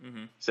too.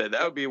 Mm-hmm. Said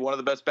that would be one of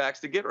the best backs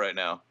to get right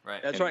now.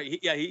 Right. That's right.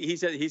 He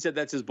said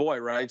that's his boy,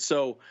 right?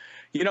 So,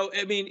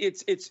 I mean,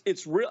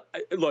 it's real.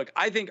 Look,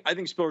 I think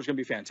Spiller's going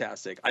to be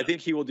fantastic. I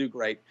think he will do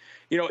great.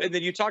 And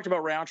then you talked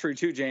about Roundtree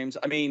too, James.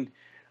 I mean,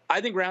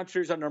 I think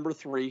Roundtree's on number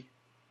 3.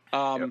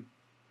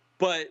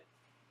 But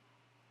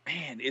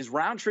man, is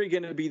Roundtree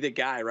going to be the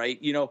guy, right?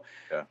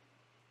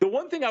 The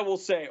one thing I will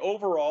say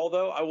overall,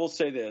 though, I will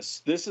say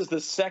this is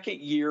the second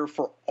year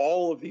for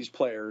all of these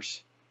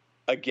players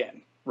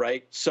again,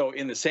 right? So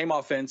in the same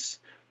offense,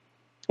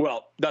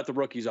 well, not the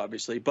rookies,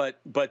 obviously,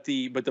 but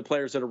the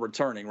players that are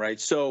returning, right?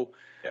 So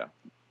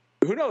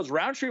who knows?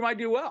 Roundtree might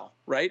do well,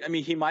 right? I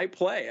mean, he might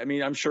play. I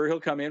mean, I'm sure he'll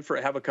come in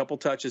have a couple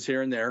touches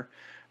here and there.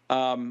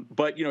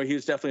 But he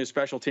was definitely a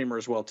special teamer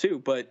as well too.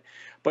 But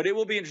it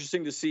will be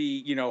interesting to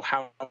see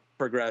how it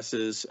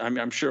progresses. I mean,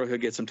 I'm sure he'll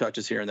get some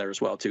touches here and there as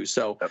well too.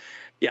 So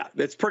yeah,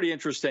 that's pretty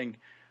interesting.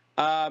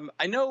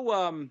 I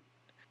know.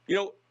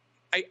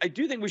 I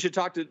do think we should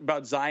talk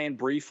about Zion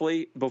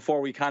briefly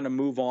before we kind of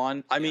move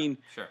on. I mean,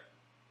 sure.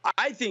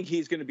 I think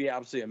he's going to be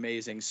absolutely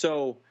amazing.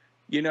 So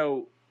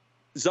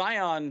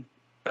Zion,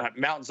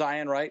 Mount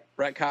Zion, right?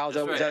 Right, Kyle?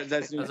 That's right.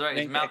 That's right.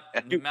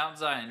 It's Mount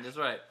Zion. That's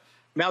right.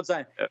 Mount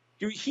Zion.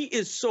 Dude, he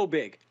is so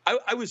big.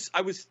 I was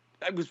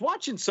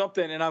watching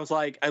something and I was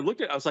like, I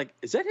was like,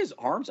 is that his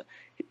arms?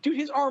 Dude,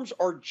 his arms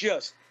are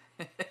just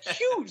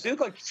huge. They look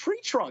like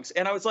tree trunks.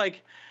 And I was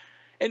like,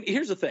 and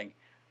here's the thing.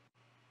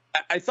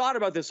 I thought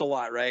about this a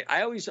lot, right?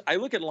 I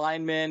look at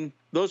linemen.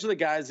 Those are the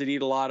guys that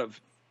eat a lot of,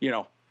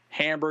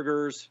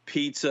 hamburgers,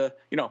 pizza,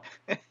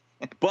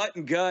 butt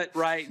and gut,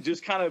 right?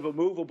 Just kind of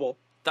immovable.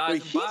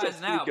 Thighs and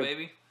buys now,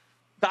 baby.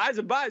 Thighs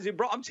and buys,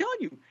 bro. I'm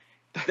telling you,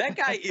 that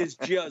guy is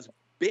just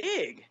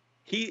big.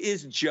 He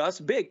is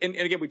just big. And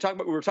again, we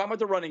were talking about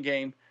the running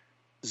game.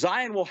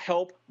 Zion will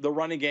help the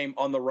running game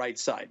on the right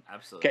side.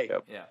 Absolutely.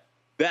 Okay. Yeah.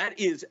 That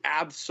is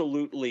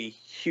absolutely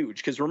huge.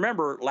 Because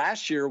remember,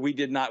 last year we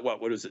did not,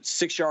 what was it,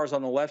 6 yards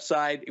on the left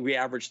side. We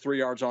averaged 3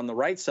 yards on the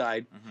right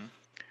side. Mm-hmm.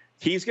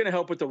 He's going to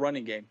help with the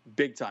running game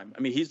big time.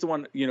 I mean, he's the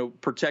one,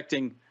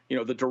 protecting,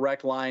 the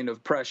direct line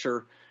of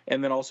pressure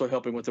and then also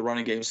helping with the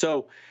running game.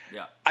 So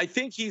I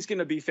think he's going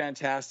to be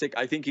fantastic.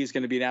 I think he's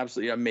going to be an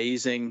absolutely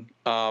amazing,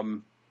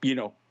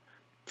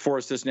 for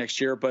us this next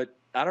year. But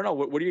I don't know.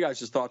 What are you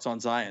guys' thoughts on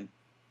Zion?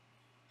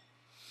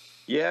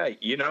 Yeah,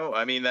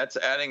 I mean, that's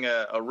adding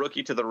a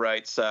rookie to the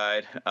right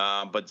side.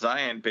 But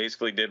Zion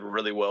basically did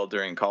really well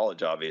during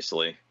college,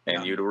 obviously.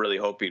 And you'd really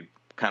hope he'd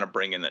kind of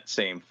bring in that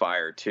same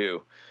fire,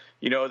 too.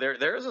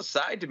 There is a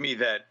side to me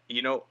that,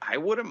 I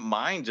wouldn't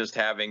mind just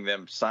having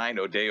them sign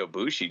Oday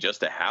Ibushi just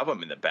to have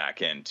him in the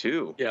back end,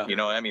 too. Yeah.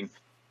 I mean,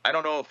 I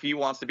don't know if he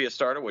wants to be a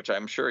starter, which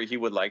I'm sure he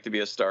would like to be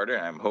a starter.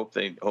 And I'm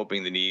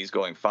hoping the knee's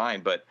going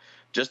fine. But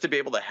just to be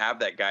able to have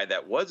that guy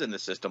that was in the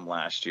system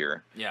last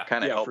year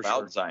kind of help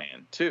out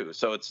Zion, too.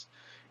 So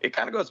it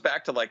kind of goes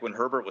back to like when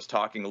Herbert was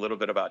talking a little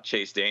bit about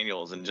Chase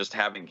Daniels and just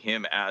having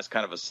him as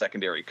kind of a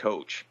secondary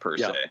coach, per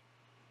se.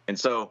 And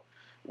so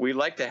we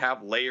like to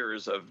have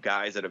layers of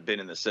guys that have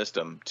been in the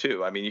system,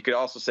 too. I mean, you could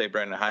also say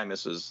Brandon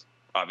Hymus was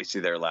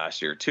obviously there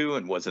last year, too,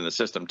 and was in the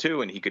system,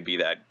 too, and he could be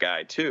that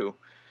guy, too.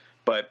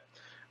 But,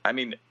 I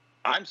mean,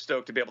 I'm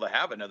stoked to be able to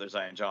have another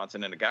Zion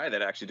Johnson and a guy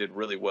that actually did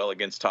really well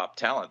against top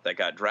talent that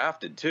got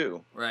drafted,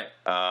 too. Right.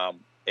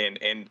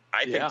 And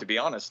I think, to be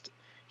honest,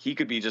 he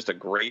could be just a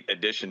great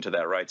addition to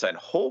that right side,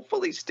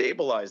 hopefully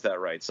stabilize that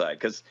right side,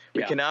 because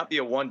we cannot be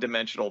a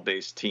one-dimensional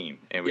based team,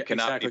 and we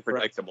cannot be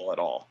predictable at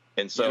all.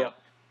 And so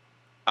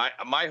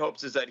my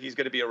hopes is that he's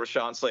going to be a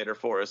Rashawn Slater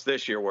for us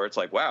this year, where it's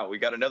like, wow, we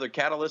got another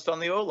catalyst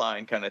on the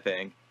O-line kind of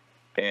thing.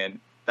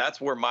 And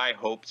that's where my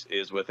hopes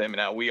is with him.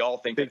 Now, we all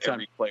think that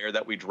every player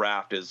that we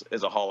draft is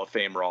a Hall of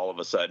Famer all of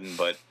a sudden,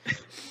 but,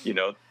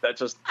 that's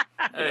just,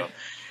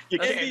 you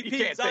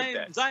can't take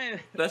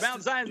that.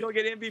 Mount Zion's going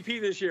to get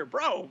MVP this year.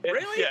 Bro,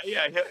 really?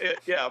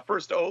 Yeah.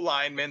 First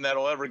O-lineman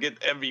that'll ever get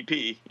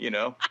MVP,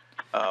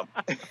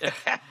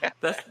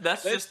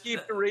 Let's keep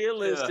it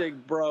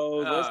realistic, bro.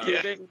 Let's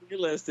keep it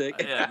realistic.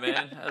 Yeah,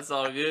 man, that's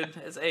all good.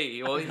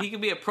 Well, he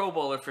can be a Pro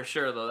Bowler for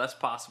sure, though. That's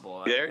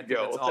possible. There you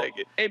go. We'll take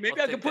it. Hey, maybe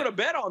I can put a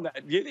bet on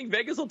that. Do you think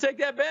Vegas will take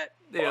that bet?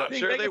 Yeah, I'm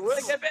sure they will.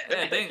 Take that bet?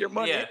 They'll take your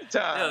money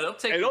anytime. Yeah,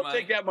 they'll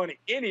take that money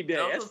any day.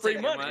 That's free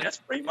money. That's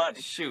free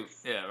money. Shoot.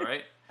 Yeah,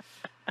 right.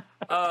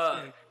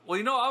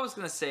 Well, I was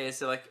gonna say is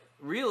that, like,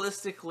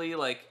 realistically,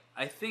 like,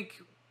 I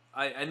think.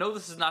 I know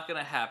this is not going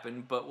to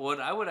happen, but what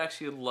I would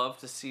actually love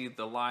to see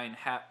the line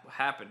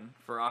happen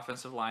for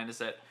offensive line is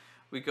that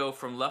we go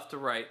from left to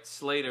right,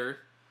 Slater,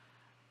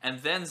 and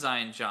then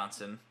Zion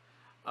Johnson,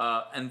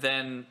 and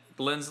then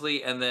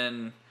Lindsley, and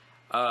then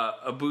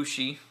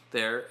Ibushi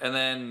there, and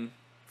then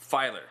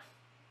Filer,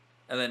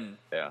 and then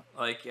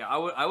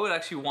I would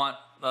actually want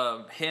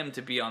him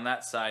to be on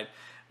that side,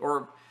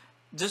 or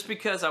just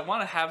because I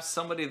want to have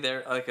somebody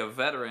there, like a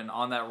veteran,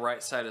 on that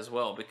right side as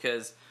well,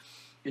 because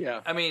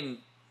I mean.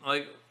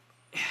 Like,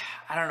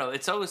 I don't know.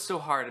 It's always so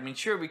hard. I mean,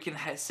 sure, we can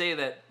say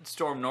that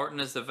Storm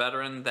Norton is the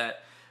veteran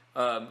that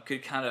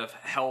could kind of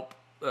help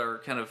or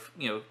kind of,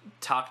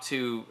 talk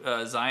to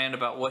Zion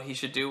about what he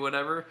should do,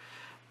 whatever.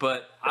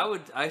 But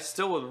I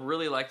still would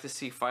really like to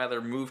see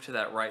Filer move to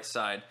that right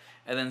side,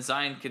 and then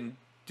Zion can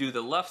do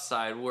the left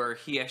side where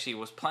he actually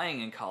was playing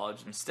in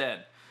college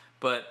instead.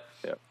 But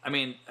I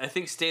mean, I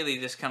think Staley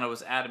just kind of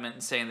was adamant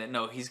in saying that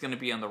no, he's going to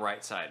be on the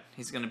right side.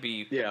 He's going to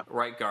be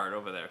right guard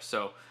over there.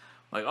 So.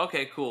 Like,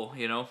 okay, cool,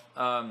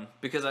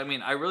 because, I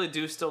mean, I really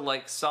do still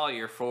like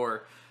Sawyer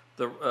for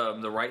the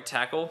right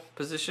tackle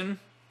position,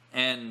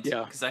 and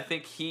because I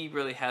think he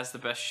really has the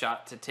best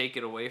shot to take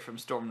it away from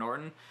Storm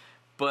Norton.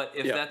 But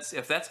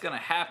if that's going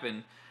to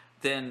happen,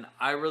 then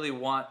I really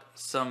want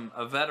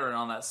a veteran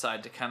on that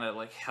side to kind of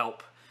like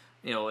help,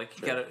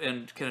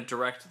 and kind of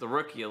direct the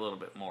rookie a little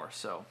bit more.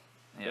 So.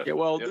 Yeah,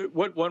 well,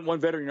 one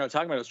veteran you're not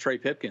talking about is Trey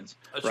Pipkins,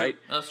 right?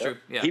 That's true.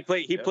 Yeah,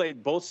 he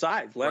played both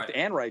sides, left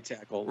and right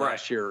tackle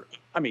last year.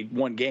 I mean,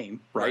 one game,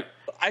 right?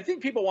 I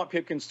think people want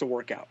Pipkins to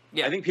work out.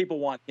 Yeah, I think people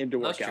want him to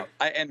work out.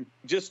 And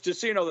just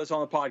so you know, this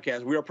on the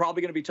podcast, we are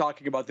probably going to be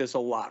talking about this a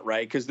lot,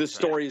 right? Because this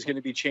story is going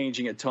to be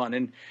changing a ton,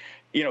 and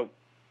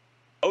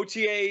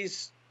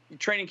OTAs,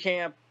 training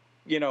camp,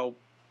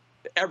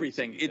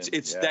 everything.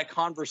 It's that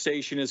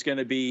conversation is going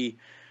to be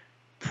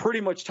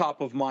pretty much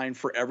top of mind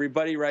for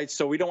everybody, right?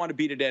 So we don't want to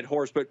beat a dead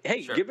horse, but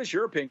hey, give us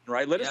your opinion,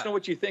 right? Let us know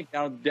what you think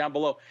down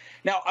below.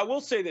 Now, I will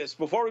say this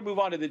before we move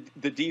on to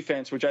the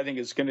defense, which I think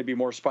is going to be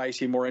more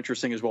spicy, more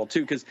interesting as well,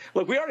 too, because,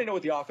 look, we already know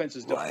what the offense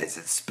is doing. Why is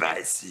it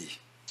spicy?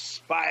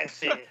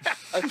 Spicy.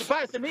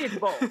 Spicy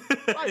meatball.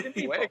 Spicy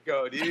meatball. Way to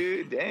go,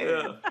 dude.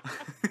 Damn.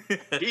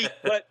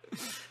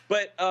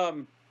 But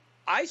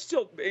I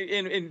still,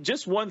 in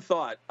just one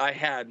thought I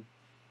had,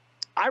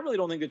 I really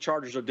don't think the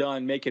Chargers are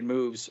done making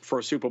moves for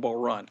a Super Bowl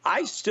run.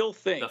 I still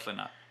think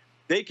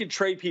they could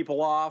trade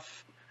people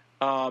off.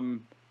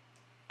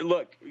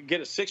 Look, get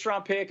a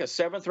 6th-round pick, a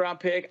 7th-round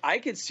pick. I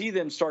could see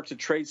them start to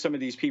trade some of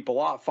these people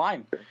off.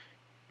 Fine.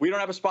 We don't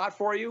have a spot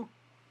for you.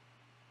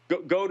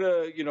 Go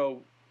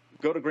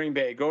to Green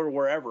Bay, go to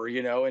wherever,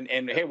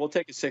 and hey, we'll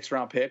take a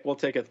 6th-round pick. We'll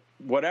take a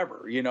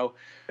whatever,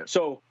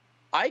 So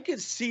I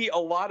could see a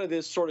lot of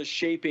this sort of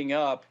shaping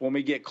up when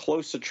we get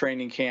close to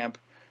training camp.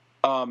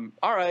 All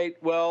right,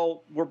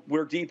 well,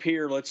 we're deep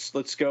here.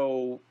 Let's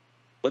go.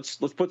 Let's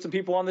put some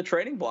people on the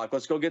trading block.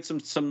 Let's go get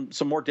some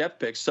more depth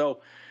picks. So,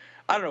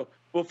 I don't know.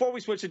 Before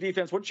we switch to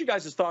defense, what's you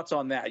guys' thoughts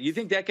on that? You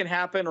think that can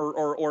happen,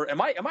 or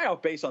am I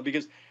off base on?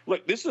 Because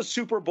look, this is a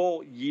Super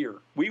Bowl year.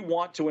 We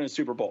want to win a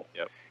Super Bowl.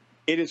 Yep.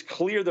 It is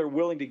clear they're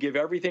willing to give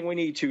everything we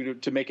need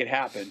to make it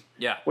happen.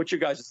 Yeah. What's your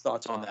guys'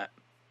 thoughts on that?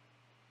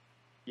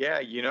 Yeah,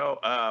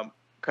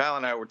 Kyle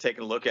and I were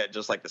taking a look at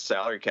just like the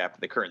salary cap in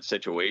the current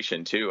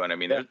situation too, and I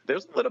mean,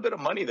 there's a little bit of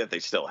money that they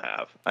still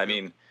have. I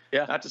mean,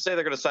 not to say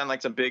they're going to sign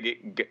like some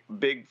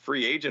big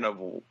free agent of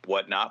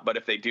whatnot, but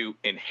if they do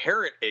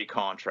inherit a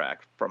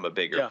contract from a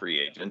bigger free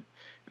agent,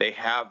 they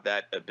have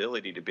that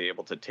ability to be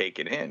able to take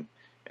it in.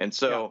 And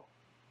so,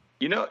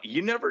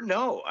 you never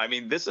know. I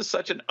mean, this is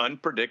such an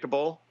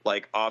unpredictable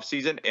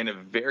offseason and a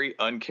very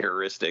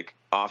uncharacteristic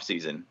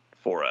offseason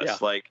for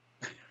us. I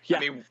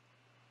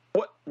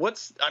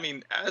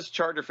mean, as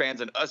Charger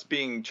fans and us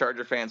being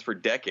Charger fans for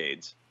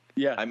decades,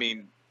 I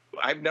mean,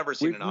 I've never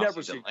seen an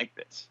offseason like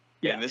this.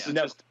 Yeah, and this is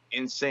just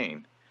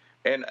insane.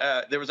 And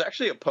there was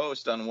actually a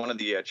post on one of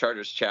the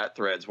Chargers chat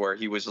threads where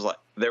he was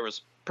there was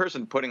a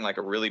person putting like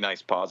a really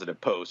nice positive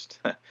post,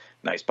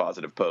 nice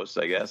positive post,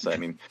 I guess. I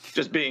mean,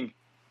 just being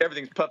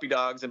everything's puppy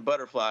dogs and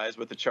butterflies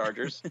with the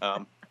Chargers.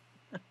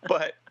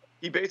 But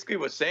he basically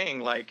was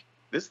saying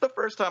this is the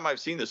first time I've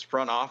seen this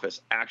front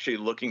office actually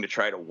looking to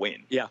try to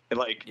win. Yeah.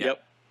 And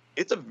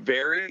it's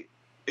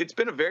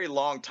been a very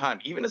long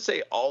time. Even to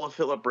say all of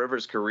Phillip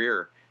Rivers'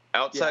 career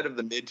outside of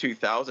the mid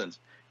 2000s,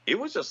 it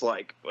was just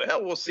well,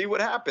 we'll see what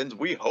happens.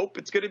 We hope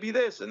it's going to be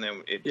this, and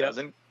then it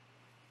doesn't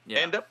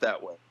end up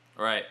that way.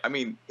 Right. I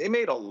mean, they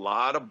made a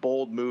lot of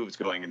bold moves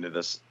going into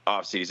this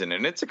offseason,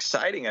 and it's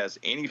exciting as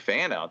any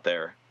fan out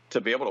there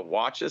to be able to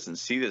watch this and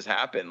see this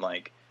happen.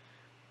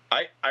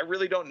 I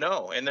really don't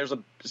know. And there's a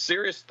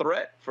serious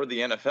threat for the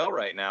NFL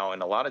right now,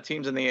 and a lot of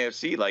teams in the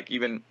AFC,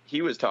 even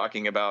he was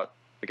talking about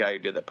the guy who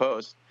did the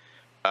post.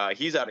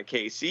 He's out of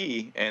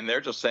KC, and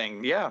they're just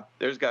saying,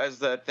 there's guys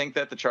that think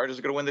that the Chargers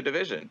are going to win the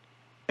division.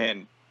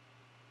 And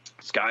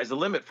sky's the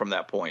limit from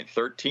that point.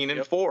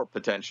 13-4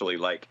 potentially.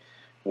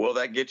 Will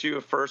that get you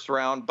a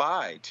first-round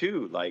bye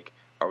too?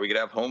 Are we going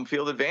to have home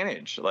field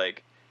advantage? I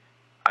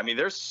mean,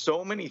 there's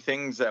so many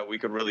things that we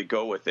could really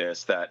go with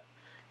this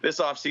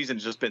offseason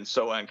has just been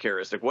so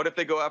uncharacteristic. What if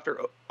they go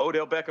after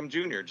Odell Beckham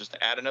Jr. just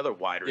to add another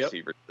wide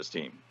receiver to this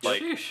team?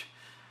 Sheesh.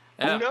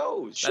 Who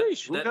knows?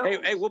 Sheesh. Who knows?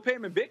 Hey, we'll pay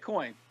him in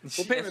Bitcoin.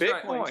 We'll pay him in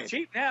Bitcoin. It's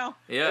cheap now.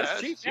 Yeah, it's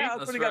cheap now.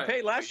 That's what he got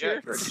paid last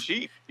year. You're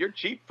cheap. You're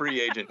cheap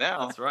free agent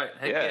now. That's right.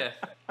 Heck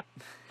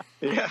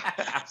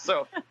yeah.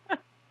 So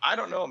I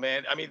don't know,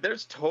 man. I mean,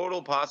 there's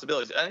total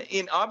possibilities.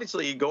 And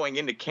obviously going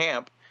into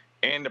camp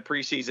and the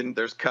preseason,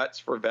 there's cuts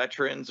for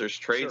veterans. There's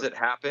trades that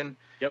happen.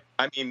 Yep.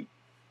 I mean,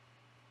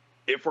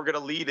 if we're going to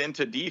lead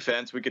into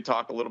defense, we could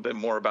talk a little bit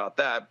more about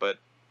that, but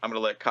I'm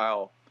going to let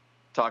Kyle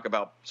talk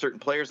about certain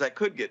players that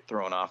could get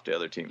thrown off to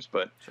other teams.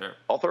 But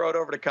I'll throw it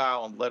over to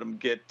Kyle and let him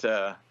get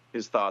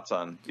his thoughts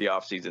on the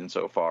offseason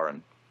so far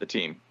and the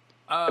team.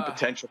 The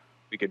potential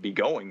we could be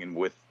going in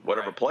with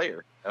whatever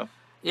player. You know?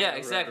 Yeah,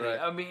 exactly. Right.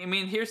 I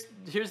mean, here's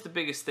the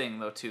biggest thing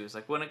though too is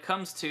when it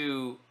comes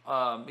to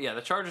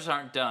the Chargers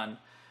aren't done,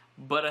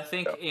 but I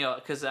think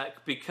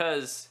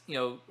because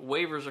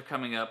waivers are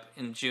coming up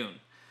in June,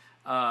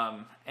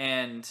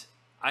 and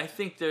I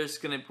think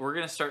we're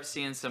gonna start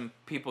seeing some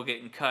people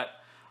getting cut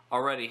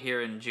already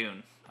here in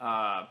June.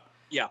 And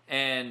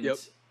I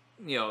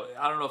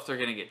don't know if they're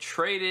gonna get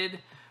traded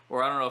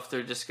or I don't know if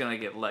they're just gonna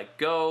get let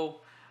go.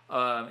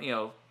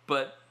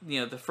 But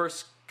the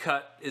first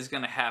cut is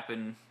gonna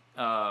happen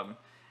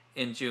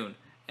in June,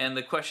 and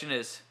the question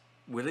is,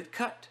 will it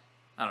cut?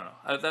 I don't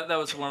know. That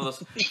was one of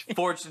those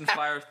forged in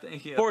fire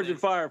things. Forged in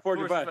fire.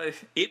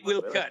 It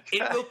will cut.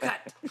 It will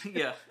cut.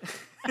 Yeah.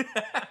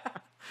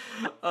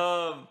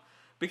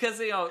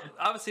 Because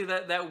obviously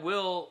that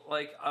will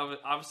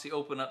obviously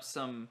open up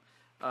some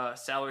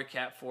salary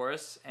cap for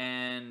us,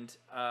 and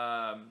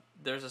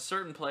there's a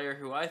certain player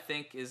who I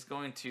think is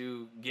going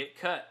to get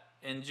cut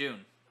in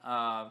June.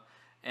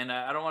 And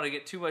I don't want to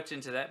get too much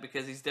into that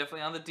because he's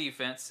definitely on the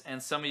defense,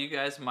 and some of you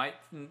guys might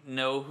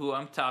know who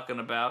I'm talking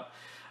about.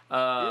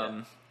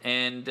 So,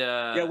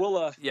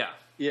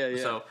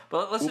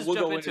 but let's just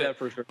jump into it.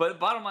 For sure. But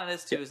bottom line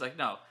is is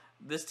no,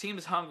 this team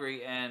is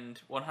hungry and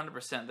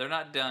 100%. They're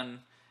not done.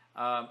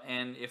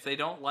 And if they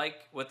don't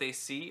like what they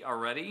see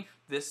already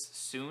this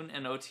soon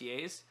in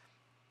OTAs,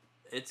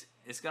 it's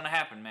gonna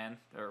happen, man.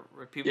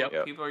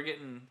 People are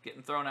getting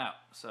thrown out.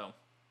 So.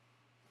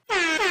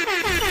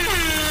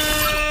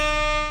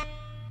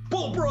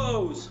 Bull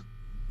Bros.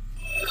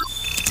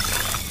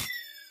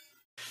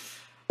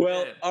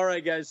 Well, all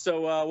right, guys.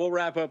 So we'll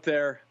wrap up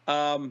there.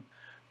 But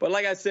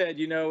like I said,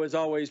 as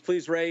always,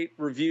 please rate,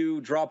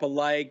 review, drop a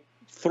like,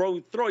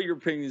 throw your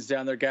opinions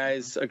down there,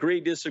 guys. Agree,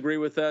 disagree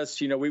with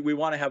us. We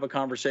want to have a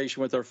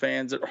conversation with the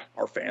fans of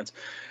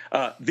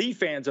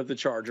the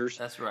Chargers.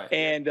 That's right.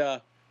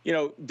 And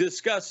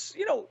discuss,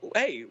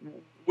 hey,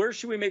 where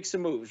should we make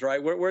some moves,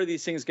 right? Where are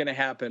these things going to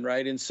happen,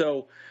 right? And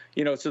so,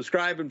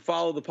 subscribe and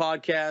follow the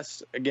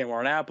podcast. Again, we're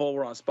on Apple,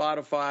 we're on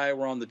Spotify,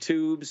 we're on the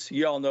tubes.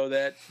 You all know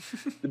that,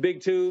 the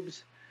big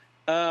tubes.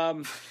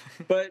 But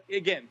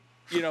again,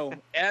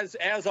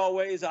 as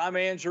always, I'm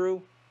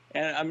Andrew,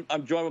 and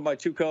I'm joined with my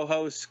two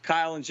co-hosts,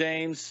 Kyle and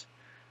James.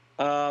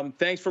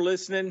 Thanks for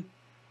listening.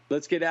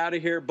 Let's get out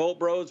of here. Bolt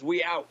Bros,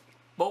 we out.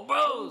 Bolt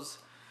Bros.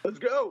 Let's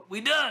go.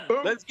 We done.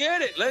 Boom. Let's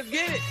get it.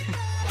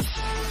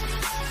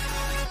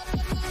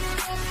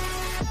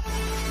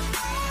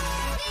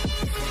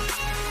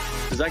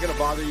 Is that going to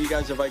bother you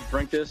guys if I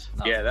drink this?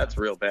 No, yeah, that's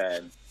real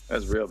bad.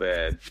 That's real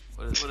bad.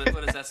 What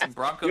is that, some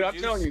Bronco juice?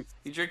 I'm telling you.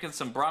 You drinking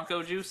some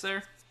Bronco juice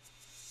there?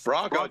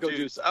 Bronco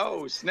juice.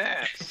 Oh,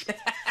 snaps.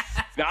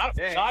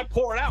 I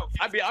pour it out.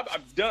 I'm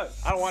done.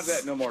 I don't want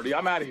that no more, dude.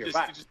 I'm out of here.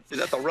 Bye. Is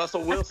that the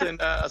Russell Wilson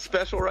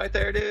special right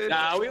there, dude?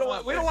 Nah, we don't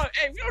want.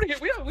 Hey,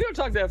 we don't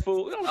talk to that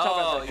fool. We don't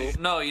talk about that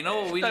fool. No, you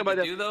know what we need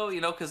to do though?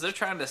 Because they're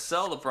trying to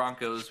sell the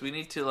Broncos. We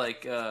need to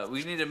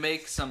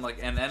make some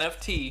an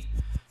NFT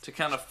to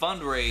kind of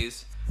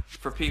fundraise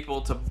for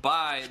people to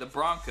buy the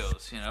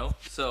Broncos,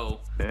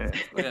 So, yeah,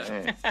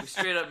 we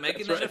straight up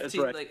make an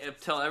NFT. Right.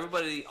 Tell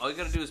everybody all you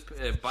got to do is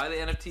buy the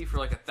NFT for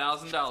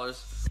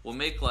 $1,000. We'll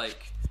make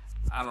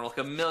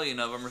 $1 million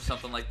of them or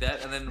something like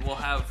that, and then we'll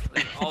have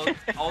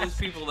all these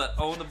people that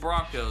own the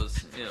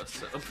Broncos.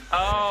 So.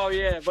 Oh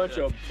yeah, a bunch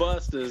of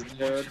busters,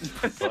 dude.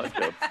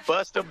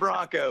 Bust of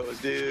Broncos,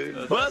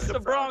 dude. Bust the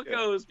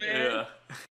Broncos, man. Yeah.